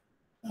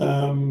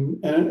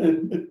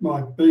 And it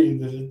might be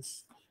that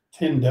it's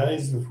 10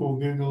 days before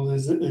Google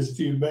is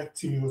due back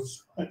to your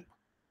site.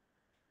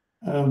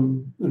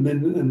 And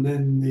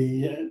then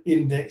the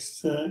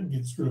index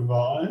gets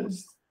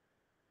revised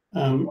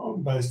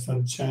based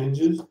on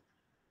changes.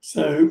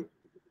 So,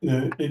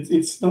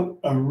 it's not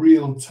a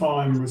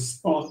real-time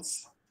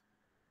response,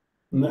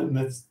 and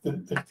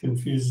that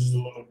confuses a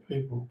lot of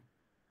people.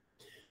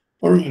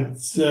 All right,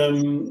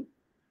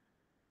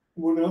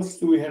 what else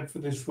do we have for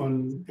this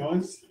one,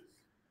 guys?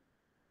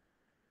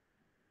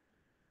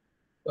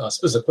 Well, I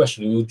suppose the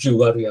question, would you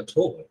worry at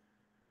all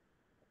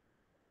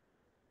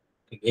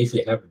if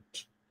you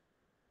haven't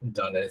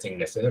done anything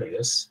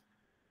nefarious?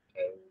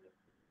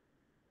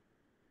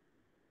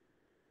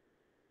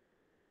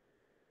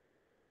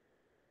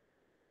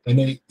 I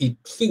know it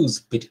feels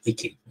a bit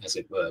icky, as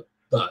it were,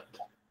 but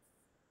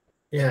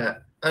Yeah,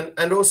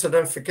 and also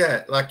don't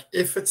forget, like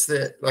if it's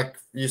like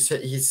you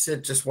said, he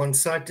said just one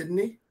site, didn't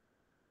he?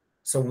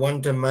 So one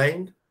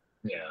domain.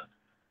 yeah.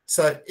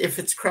 So if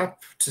it's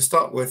crap to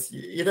start with,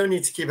 you don't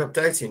need to keep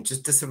updating.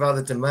 Just disavow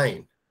the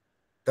domain.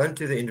 Don't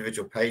do the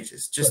individual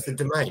pages. Just the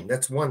domain.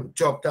 That's one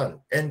job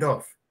done. End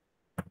of.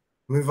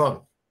 Move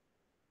on.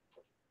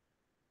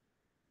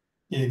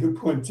 Yeah, good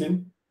point,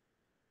 Tim.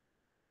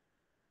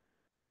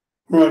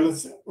 Right,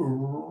 let's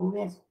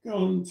rock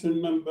on to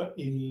number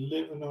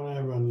 11 on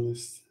our run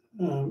list.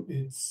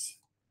 It's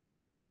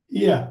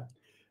Jack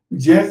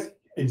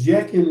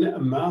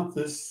and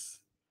Malthus.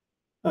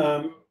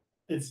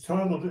 It's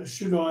titled,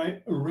 "Should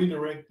I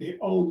redirect the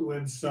old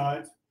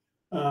website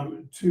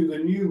to the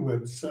new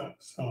website?"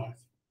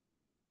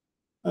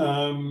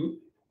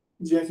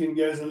 Jackin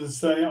goes on to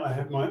say, "I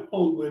have my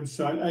old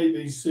website,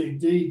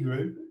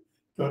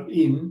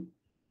 abcdgroup.in,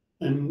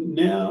 and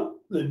now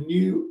the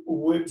new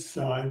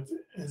website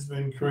has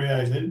been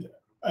created,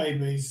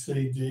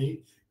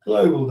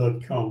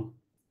 abcdglobal.com.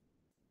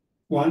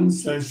 One,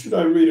 so should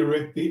I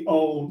redirect the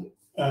old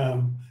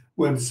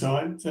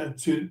website to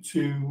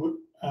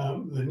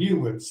the new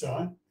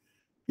website?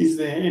 Is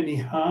there any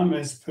harm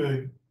as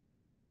per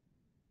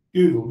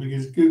Google?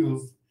 Because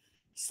Google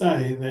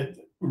say that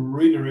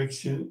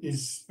redirection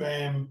is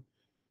spam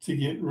to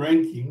get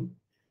ranking.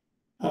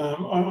 I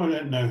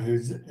don't know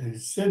who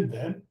said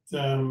that.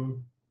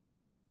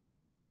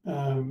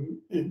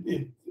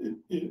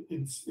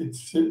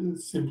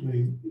 It's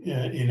simply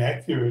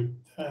inaccurate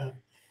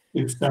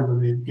if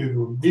somebody at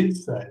Google did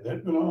say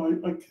that, but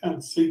I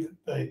can't see that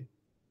they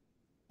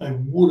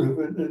would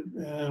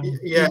have.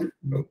 Yeah.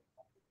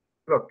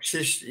 Look,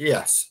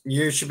 yes,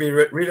 you should be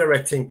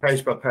redirecting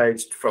page by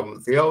page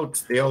from the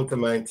old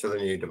domain to the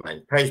new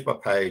domain, page by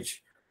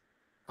page.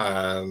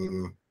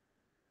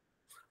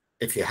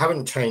 If you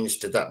haven't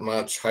changed it that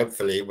much,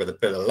 hopefully with a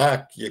bit of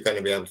luck, you're going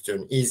to be able to do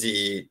an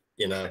easy,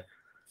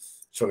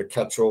 sort of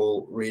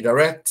catch-all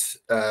redirect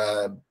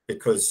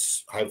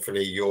because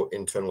hopefully your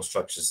internal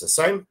structure is the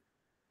same.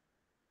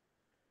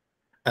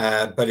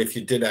 But if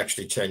you did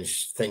actually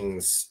change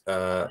things,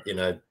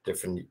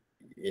 different,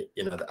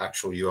 the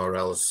actual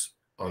URLs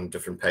on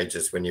different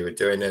pages when you were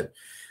doing it,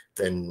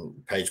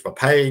 then page by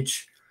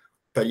page.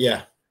 But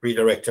yeah,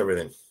 redirect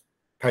everything,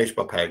 page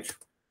by page.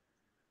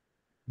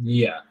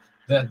 Yeah,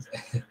 that.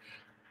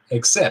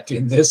 Except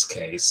in this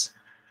case,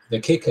 the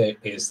kicker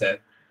is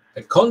that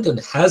the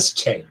content has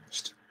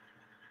changed.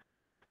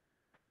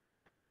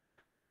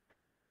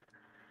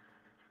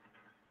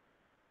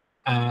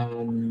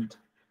 And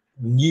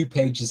new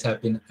pages have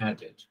been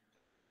added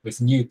with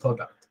new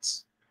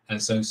products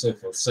and so on and so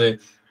forth. So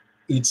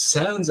it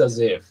sounds as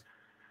if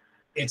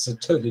it's a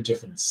totally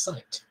different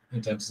site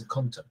in terms of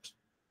content.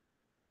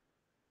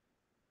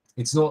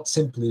 It's not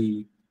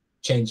simply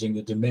changing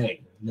the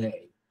domain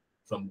name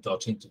from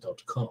 .in to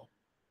 .com.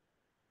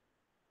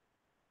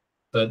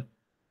 But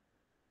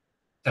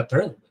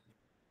apparently,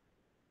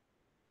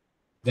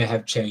 they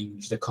have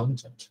changed the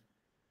content.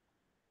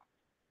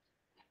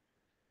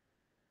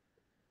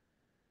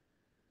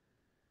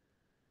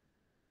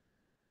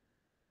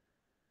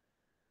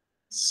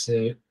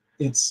 So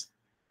it's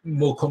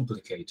more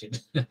complicated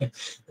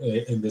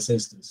in this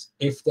instance.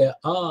 If there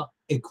are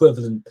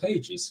equivalent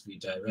pages, we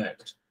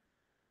direct.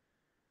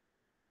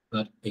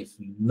 But if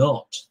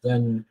not,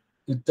 then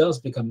it does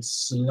become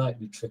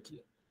slightly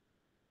trickier.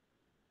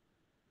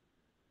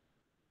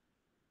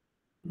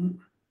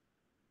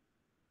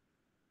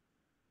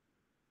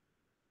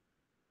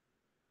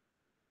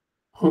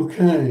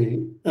 Okay.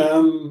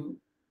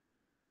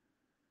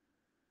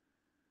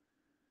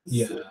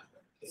 Yeah,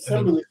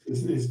 Some of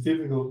this is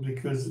difficult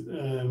because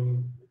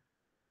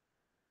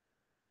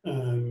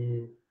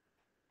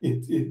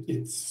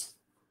it's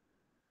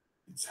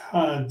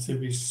hard to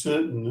be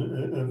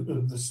certain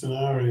of the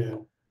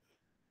scenario.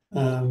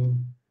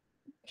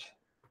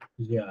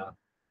 Yeah, I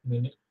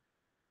mean,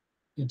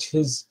 it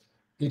is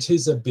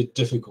a bit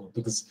difficult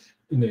because,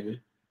 you know,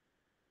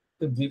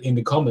 in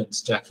the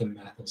comments, Jackie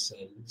Mather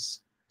says,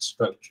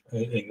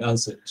 in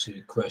answer to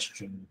a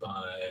question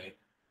by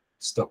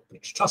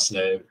Stockbridge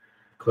Truslow,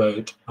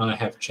 quote, I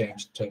have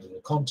changed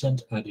total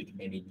content, added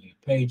many new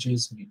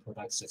pages, new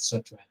products,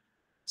 etc.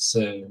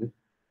 So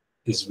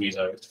is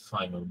redirect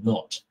fine or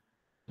not?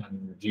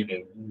 And, you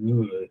know,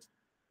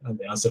 and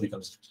the answer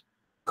becomes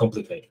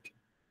complicated.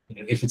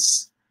 You know,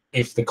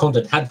 if the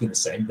content had been the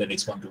same, then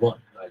it's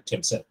one-to-one, like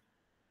Tim said,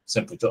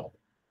 simple job.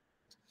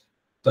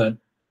 But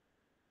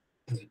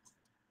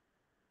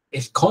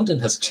if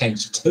content has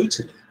changed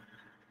totally,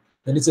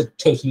 then it's a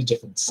totally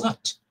different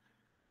site.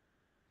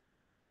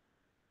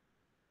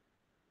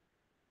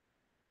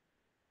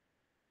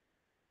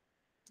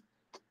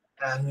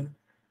 And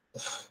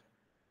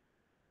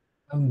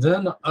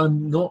then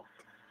I'm not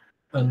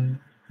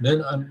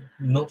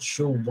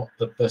sure what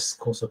the best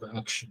course of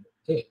action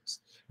is.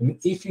 I mean,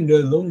 if you no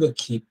longer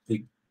keep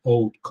the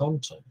old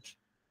content,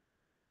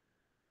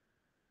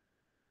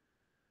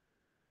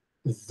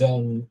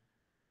 then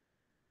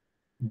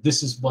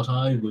this is what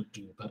I would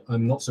do, but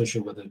I'm not so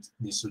sure whether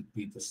this would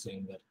be the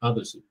thing that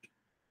others would do.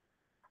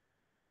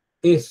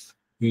 If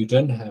you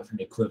don't have an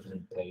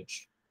equivalent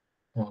page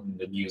on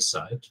the new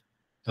site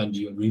and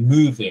you're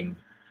removing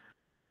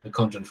the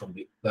content from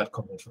that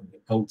content from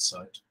the old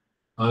site,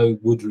 I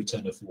would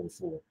return a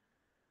 404.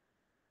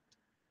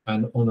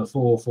 And on a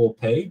 404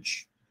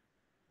 page,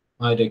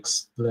 I'd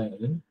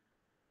explain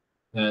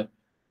that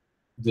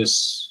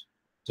this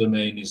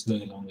domain is no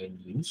longer in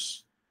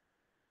use.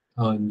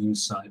 Our new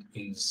site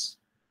is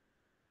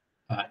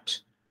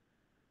at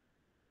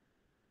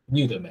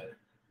new domain.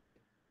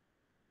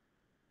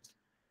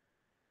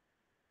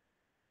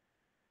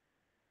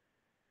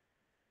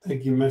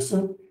 Thank you,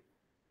 Mesa.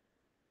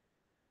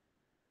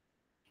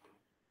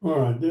 All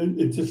right,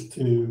 just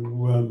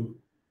to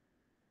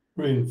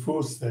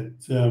reinforce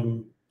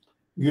that,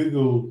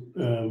 Google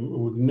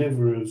would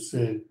never have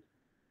said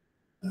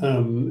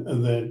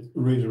that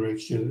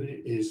redirection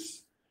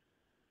is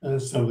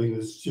something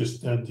that's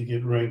just done to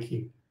get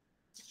ranking.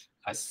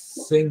 I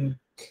think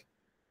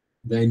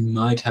they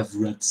might have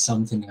read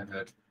something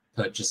about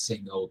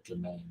purchasing old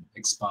domain,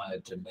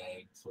 expired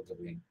domain for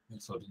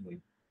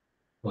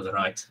the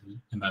right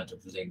amount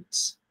of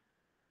links.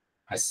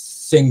 I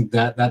think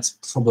that's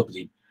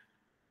probably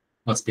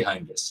what's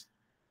behind this.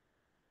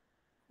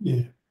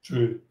 Yeah,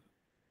 true.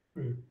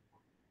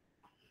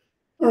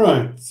 All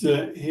right,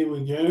 here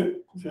we go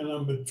to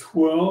number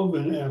 12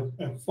 and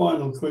our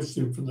final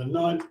question for the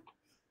night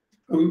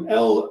from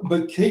El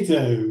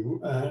Baquito,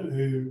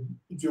 who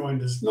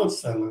joined us not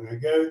so long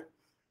ago.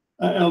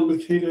 El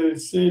Baquito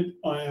said,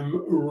 I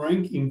am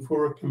ranking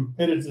for a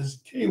competitor's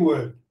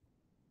keyword.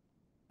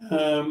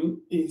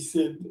 He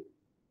said,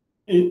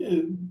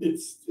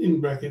 it's in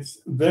brackets,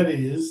 that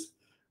is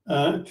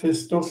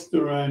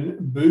testosterone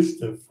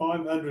booster,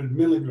 500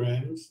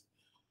 milligrams,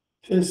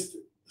 test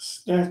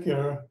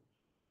stacker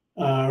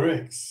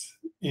RX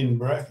in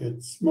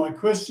brackets. My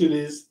question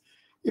is,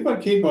 if I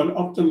keep on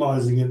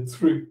optimizing it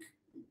through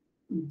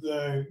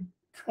the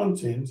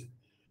content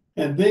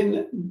and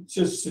then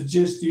just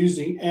suggest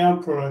using our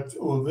product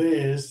or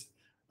theirs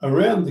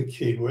around the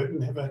keyword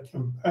and have a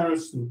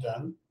comparison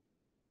done,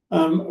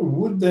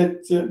 would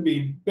that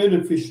be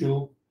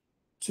beneficial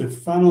to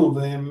funnel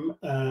them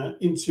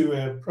into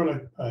our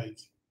product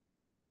page?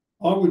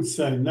 I would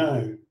say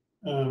no.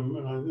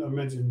 And I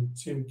imagine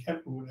Tim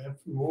Capel would have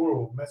more,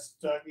 or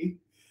Masataki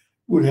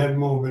would have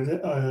more,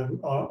 but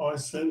I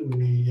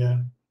certainly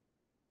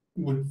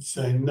would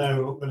say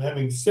no. But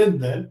having said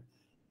that,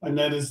 I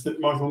noticed that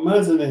Michael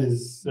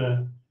Martinez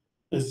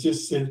has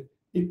just said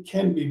it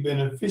can be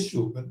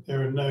beneficial, but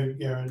there are no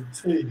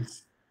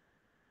guarantees.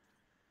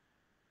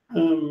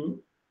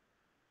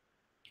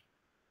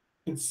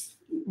 It's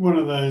one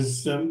of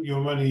those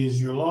your money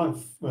is your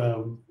life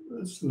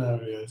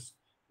scenarios,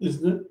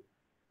 isn't it?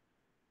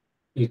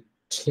 It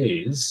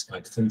is, I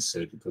think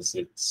so, because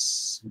it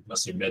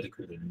must be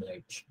medical in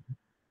nature.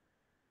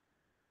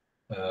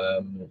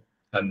 And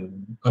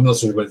I'm not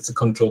sure whether it's a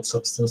controlled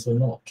substance or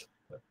not.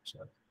 But,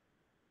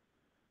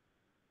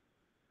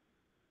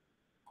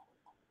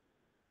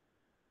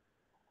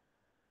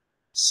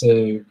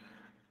 so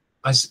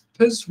I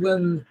suppose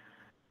when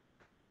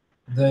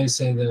they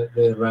say that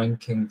they're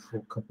ranking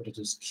for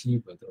competitors'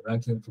 keyword, they're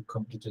ranking for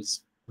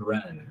competitors'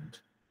 brand.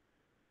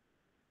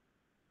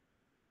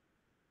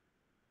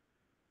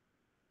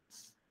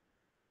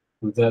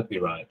 Would that be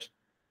right?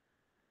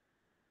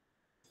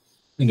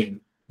 You know,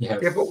 you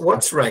have, Yeah, but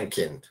what's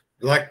ranking?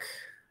 Like,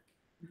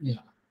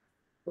 yeah.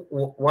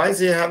 Why is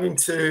he having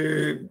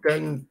to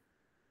then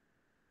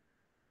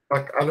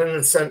like, I don't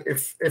understand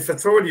if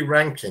it's already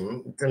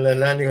ranking, then they're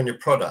landing on your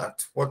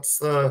product. What's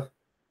the?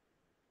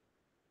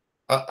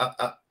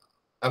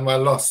 Am I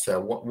lost here?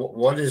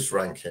 What is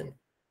ranking?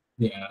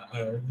 Yeah.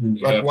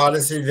 Like, why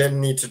does he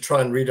then need to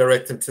try and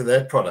redirect them to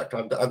their product?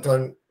 I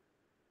don't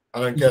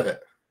get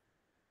it.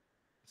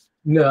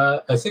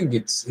 No, I think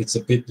it's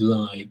a bit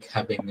like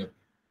having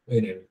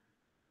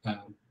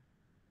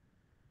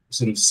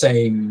sort of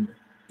same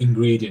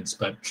ingredients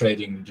but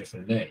trading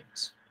different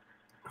names.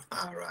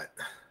 All right.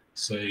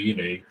 So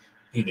you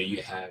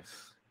have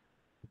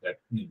that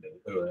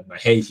my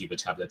hay fever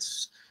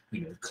tablets.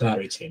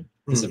 Claritin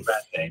is a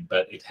brand name,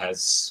 but it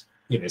has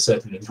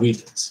certain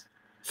ingredients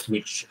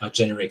which are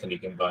generic and you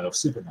can buy off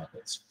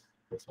supermarkets.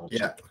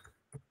 Yeah.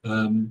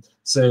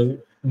 So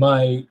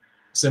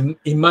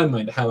in my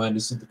mind, how I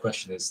understood the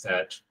question is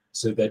that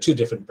there are two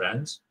different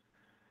brands,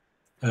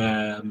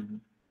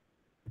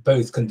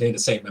 both contain the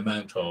same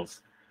amount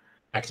of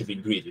active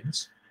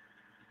ingredients,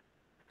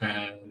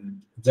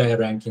 and they're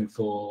ranking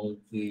for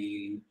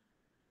the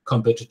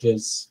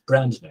competitor's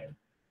brand name.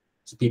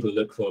 So people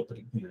look for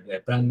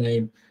their brand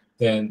name,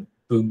 then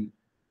boom,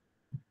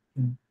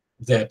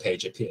 their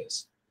page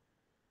appears.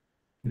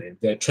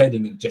 They're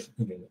trading in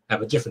different,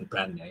 have a different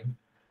brand name,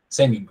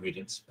 same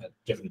ingredients, but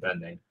different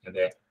brand name, and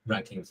they're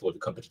ranking for the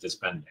competitor's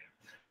brand name.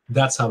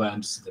 That's how I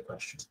understood the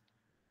question.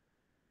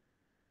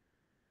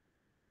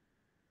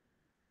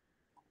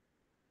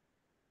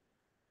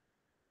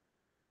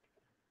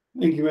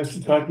 Thank you,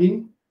 Mr.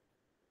 Taki.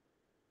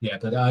 Yeah,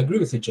 but I agree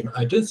with you, Jim.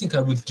 I don't think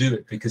I would do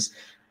it because,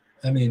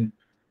 I mean,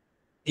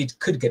 it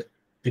could get a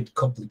bit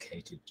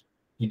complicated.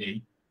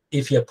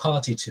 If you're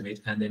party to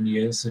it and then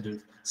you're sort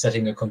of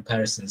setting a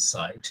comparison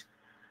site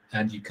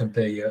and you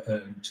compare your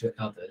own to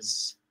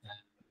others.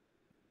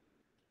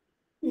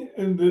 Yeah,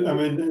 and I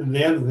mean,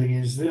 the other thing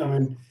is, I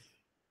mean,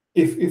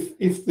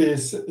 if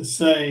there's,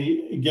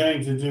 say,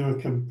 going to do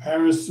a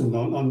comparison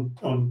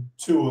on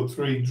 2 or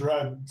 3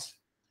 drugs,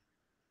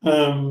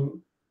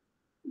 then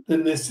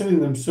they're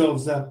setting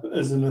themselves up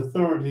as an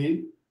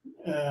authority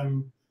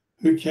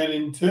who can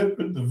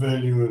interpret the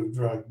value of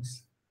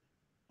drugs.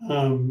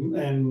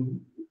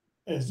 And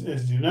as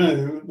you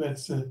know,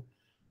 that's a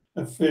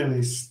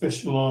fairly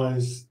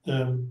specialised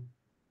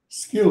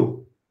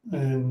skill,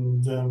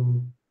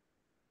 and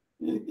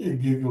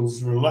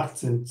Google's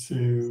reluctant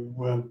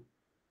to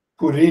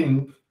put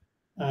in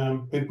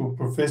people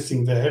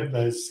professing to have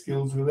those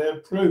skills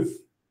without proof.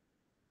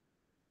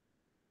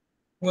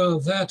 Well,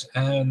 that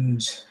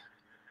and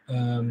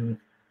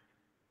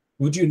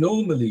would you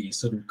normally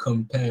sort of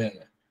compare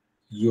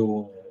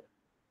your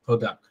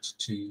product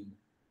to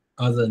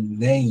other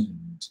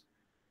named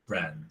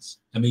brands?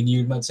 I mean,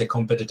 you might say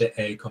competitor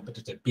A,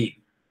 competitor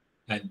B,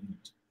 and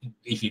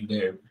if you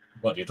know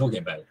what you're talking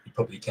about, you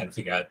probably can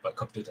figure out what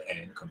competitor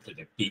A and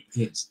competitor B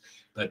is,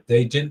 but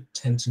they didn't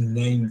tend to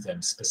name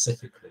them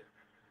specifically.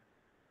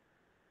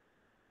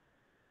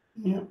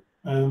 Yeah.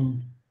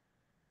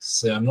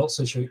 So I'm not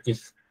so sure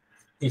if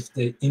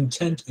the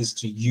intent is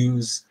to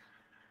use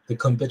the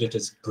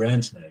competitor's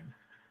brand name.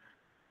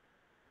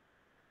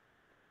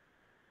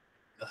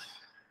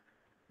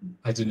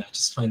 I don't know. I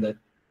just find that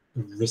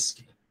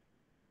risky.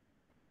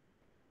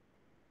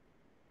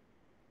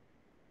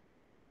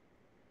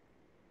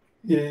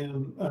 Yeah.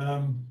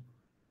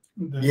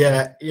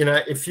 Yeah,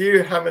 if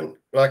you haven't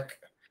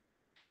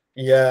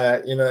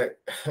yeah,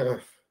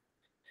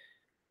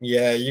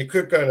 yeah, you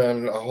could go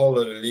down a whole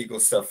lot of legal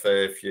stuff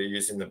there if you're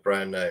using the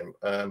brand name,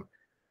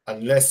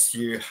 unless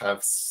you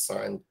have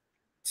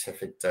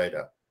scientific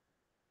data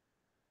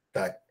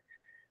that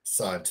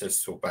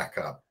scientists will back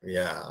up.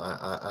 Yeah,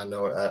 I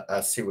know.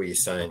 I see what you're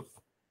saying.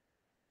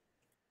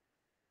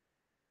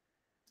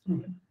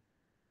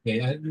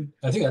 Yeah,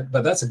 I think,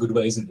 but that's a good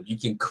way, isn't it? You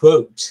can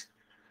quote,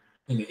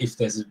 if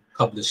there's a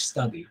published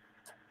study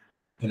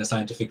in a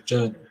scientific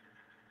journal,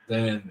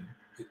 then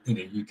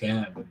you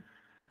can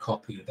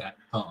copy that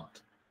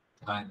part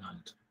to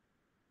highlight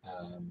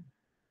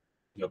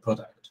your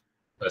product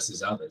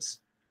versus others.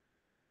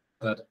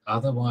 But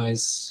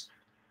otherwise,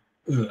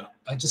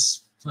 I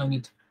just find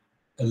it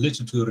a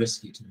little too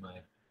risky to my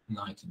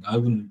liking. I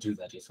wouldn't do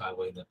that if I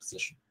were in that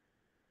position.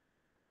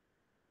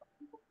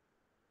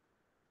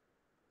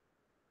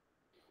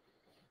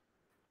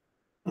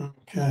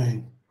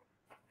 Okay.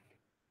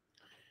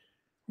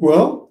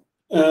 Well,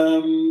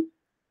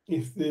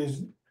 if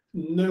there's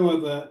no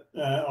other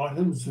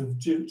items of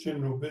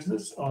general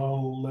business,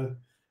 I'll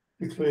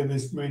declare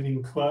this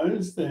meeting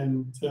closed,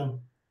 and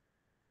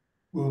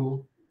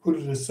we'll put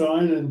it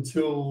aside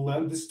until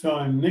this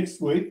time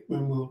next week,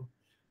 when we'll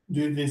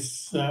do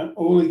this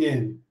all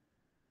again.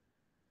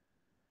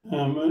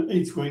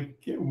 Each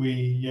week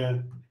we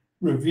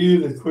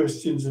review the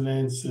questions and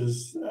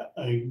answers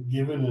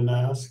given and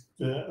asked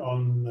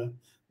on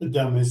the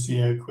Dumb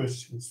SEO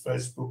Questions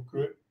Facebook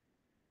group.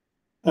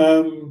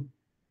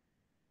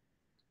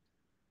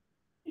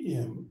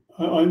 Yeah,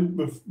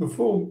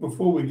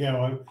 before we go,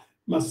 I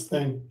must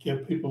thank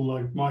people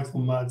like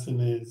Michael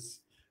Martinez,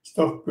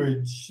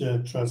 Stockbridge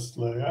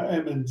Trustlow,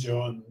 Eamon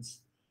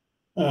Johns,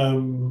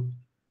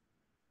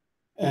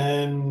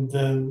 and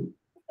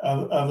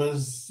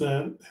others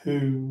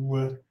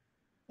who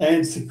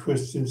answer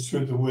questions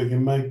through the week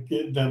and make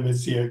them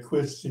SEO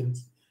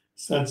questions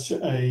such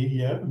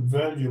a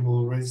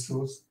valuable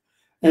resource.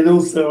 And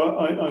also,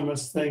 I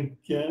must thank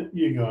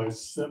you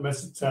guys,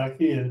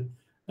 Masataki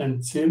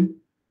and Tim.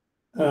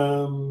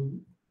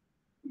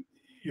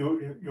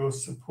 Your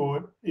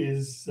support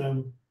is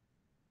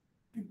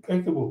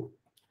impeccable.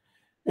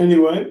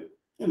 Anyway,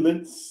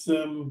 let's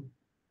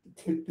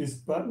click this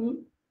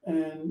button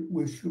and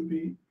we should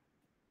be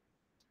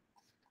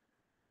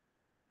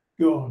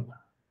gone.